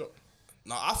you drop?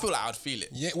 No, I feel like I'd feel it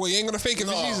Yeah, well, you ain't gonna fake it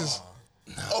for Jesus.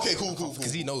 Okay, cool.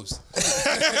 because he knows.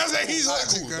 I was like, he's Alright,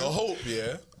 like, cool. The hope,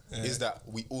 is that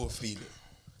we all feel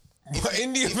it. But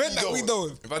in the event that we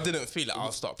don't, If I didn't feel it,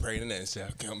 I'll start praying in it and say,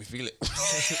 okay, help me feel it.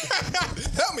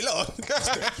 Help me, Lord.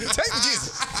 Take me,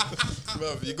 Jesus.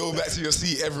 Bro, you go back to your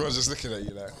seat, everyone's just looking at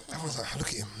you like. everyone's like, look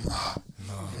at him.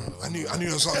 I knew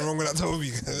there was something wrong with that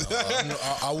Toby.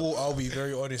 I'll be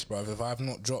very honest, bro. If I've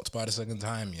not dropped by the second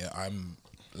time, I'm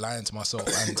lying to myself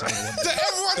and to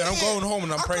everyone. Then I'm going home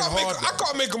and I'm praying hard. I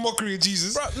can't make a mockery of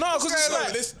Jesus. Bro, no, because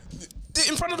it's like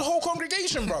in front of the whole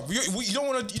congregation, bro. You don't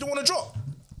want to drop.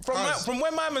 From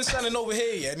where my man's standing over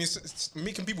here, yeah, and he's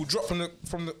making people drop from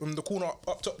the corner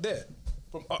up top there,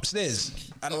 from upstairs,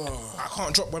 and I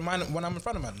can't drop when I'm in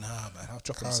front of man. Nah, man, I'll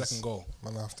drop on the second goal.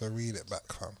 Man, I have to read it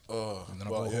back, fam. And then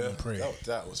I'll go home and pray.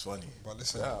 That was funny. But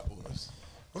listen, That was.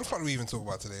 what the fuck do we even talk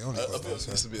about today? Only A bit of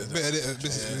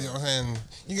you know what I'm saying?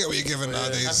 You get what you're given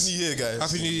nowadays. Happy New Year, guys.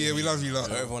 Happy New Year, we love you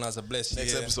lot. Everyone has a blessed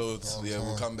Next year. episode,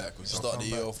 we'll come back with Start the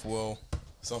year off well.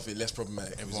 something less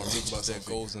problematic. Everyone Talk reaches about their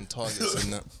something. goals and targets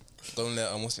and that. Don't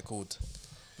let what's it called?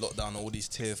 Lock down all these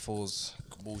tier 4s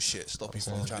bullshit. Stop you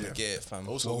from trying to get it, fam.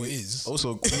 Also, Well, it is.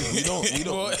 Also, we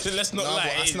don't. Let's not Nah,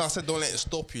 lie. but I said don't let it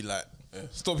stop you, like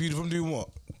Stop you from doing what?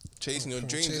 chasing your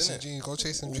dreams, Chasing innit? dreams, go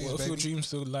chasing dreams, What if your baby. dreams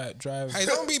still like drive? Hey,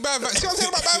 don't be bad vans. See what I'm saying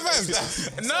about bad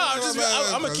vans?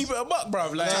 Nah, I'm gonna keep it a buck,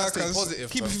 bro. Like, Nah, Stay 'cause positive,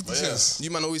 keep it fam. 50 cents.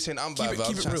 You man always saying I'm bad, but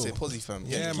I'm keep it trying to real. stay positive, fam.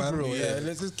 Yeah, keep man. it real. Yeah,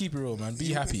 let's keep it real, man.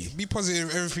 Be happy. Be positive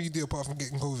in everything you do apart from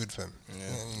getting COVID, fam.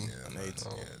 And AIDS.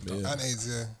 And AIDS,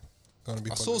 yeah. Gonna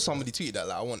be I saw positive. somebody tweet that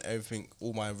like I want everything,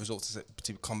 all my results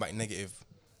to come back negative.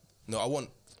 No, I want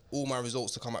all my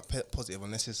results to come back positive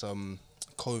unless it's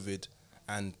COVID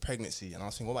and pregnancy. And I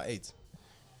was thinking, what about AIDS?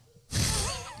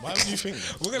 Why would you think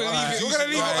that? We're gonna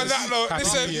leave it on that note. Happy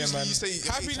Listen, New Year, man. You say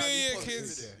Happy New HIV Year, positive.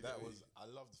 kids. That was. I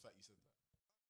love.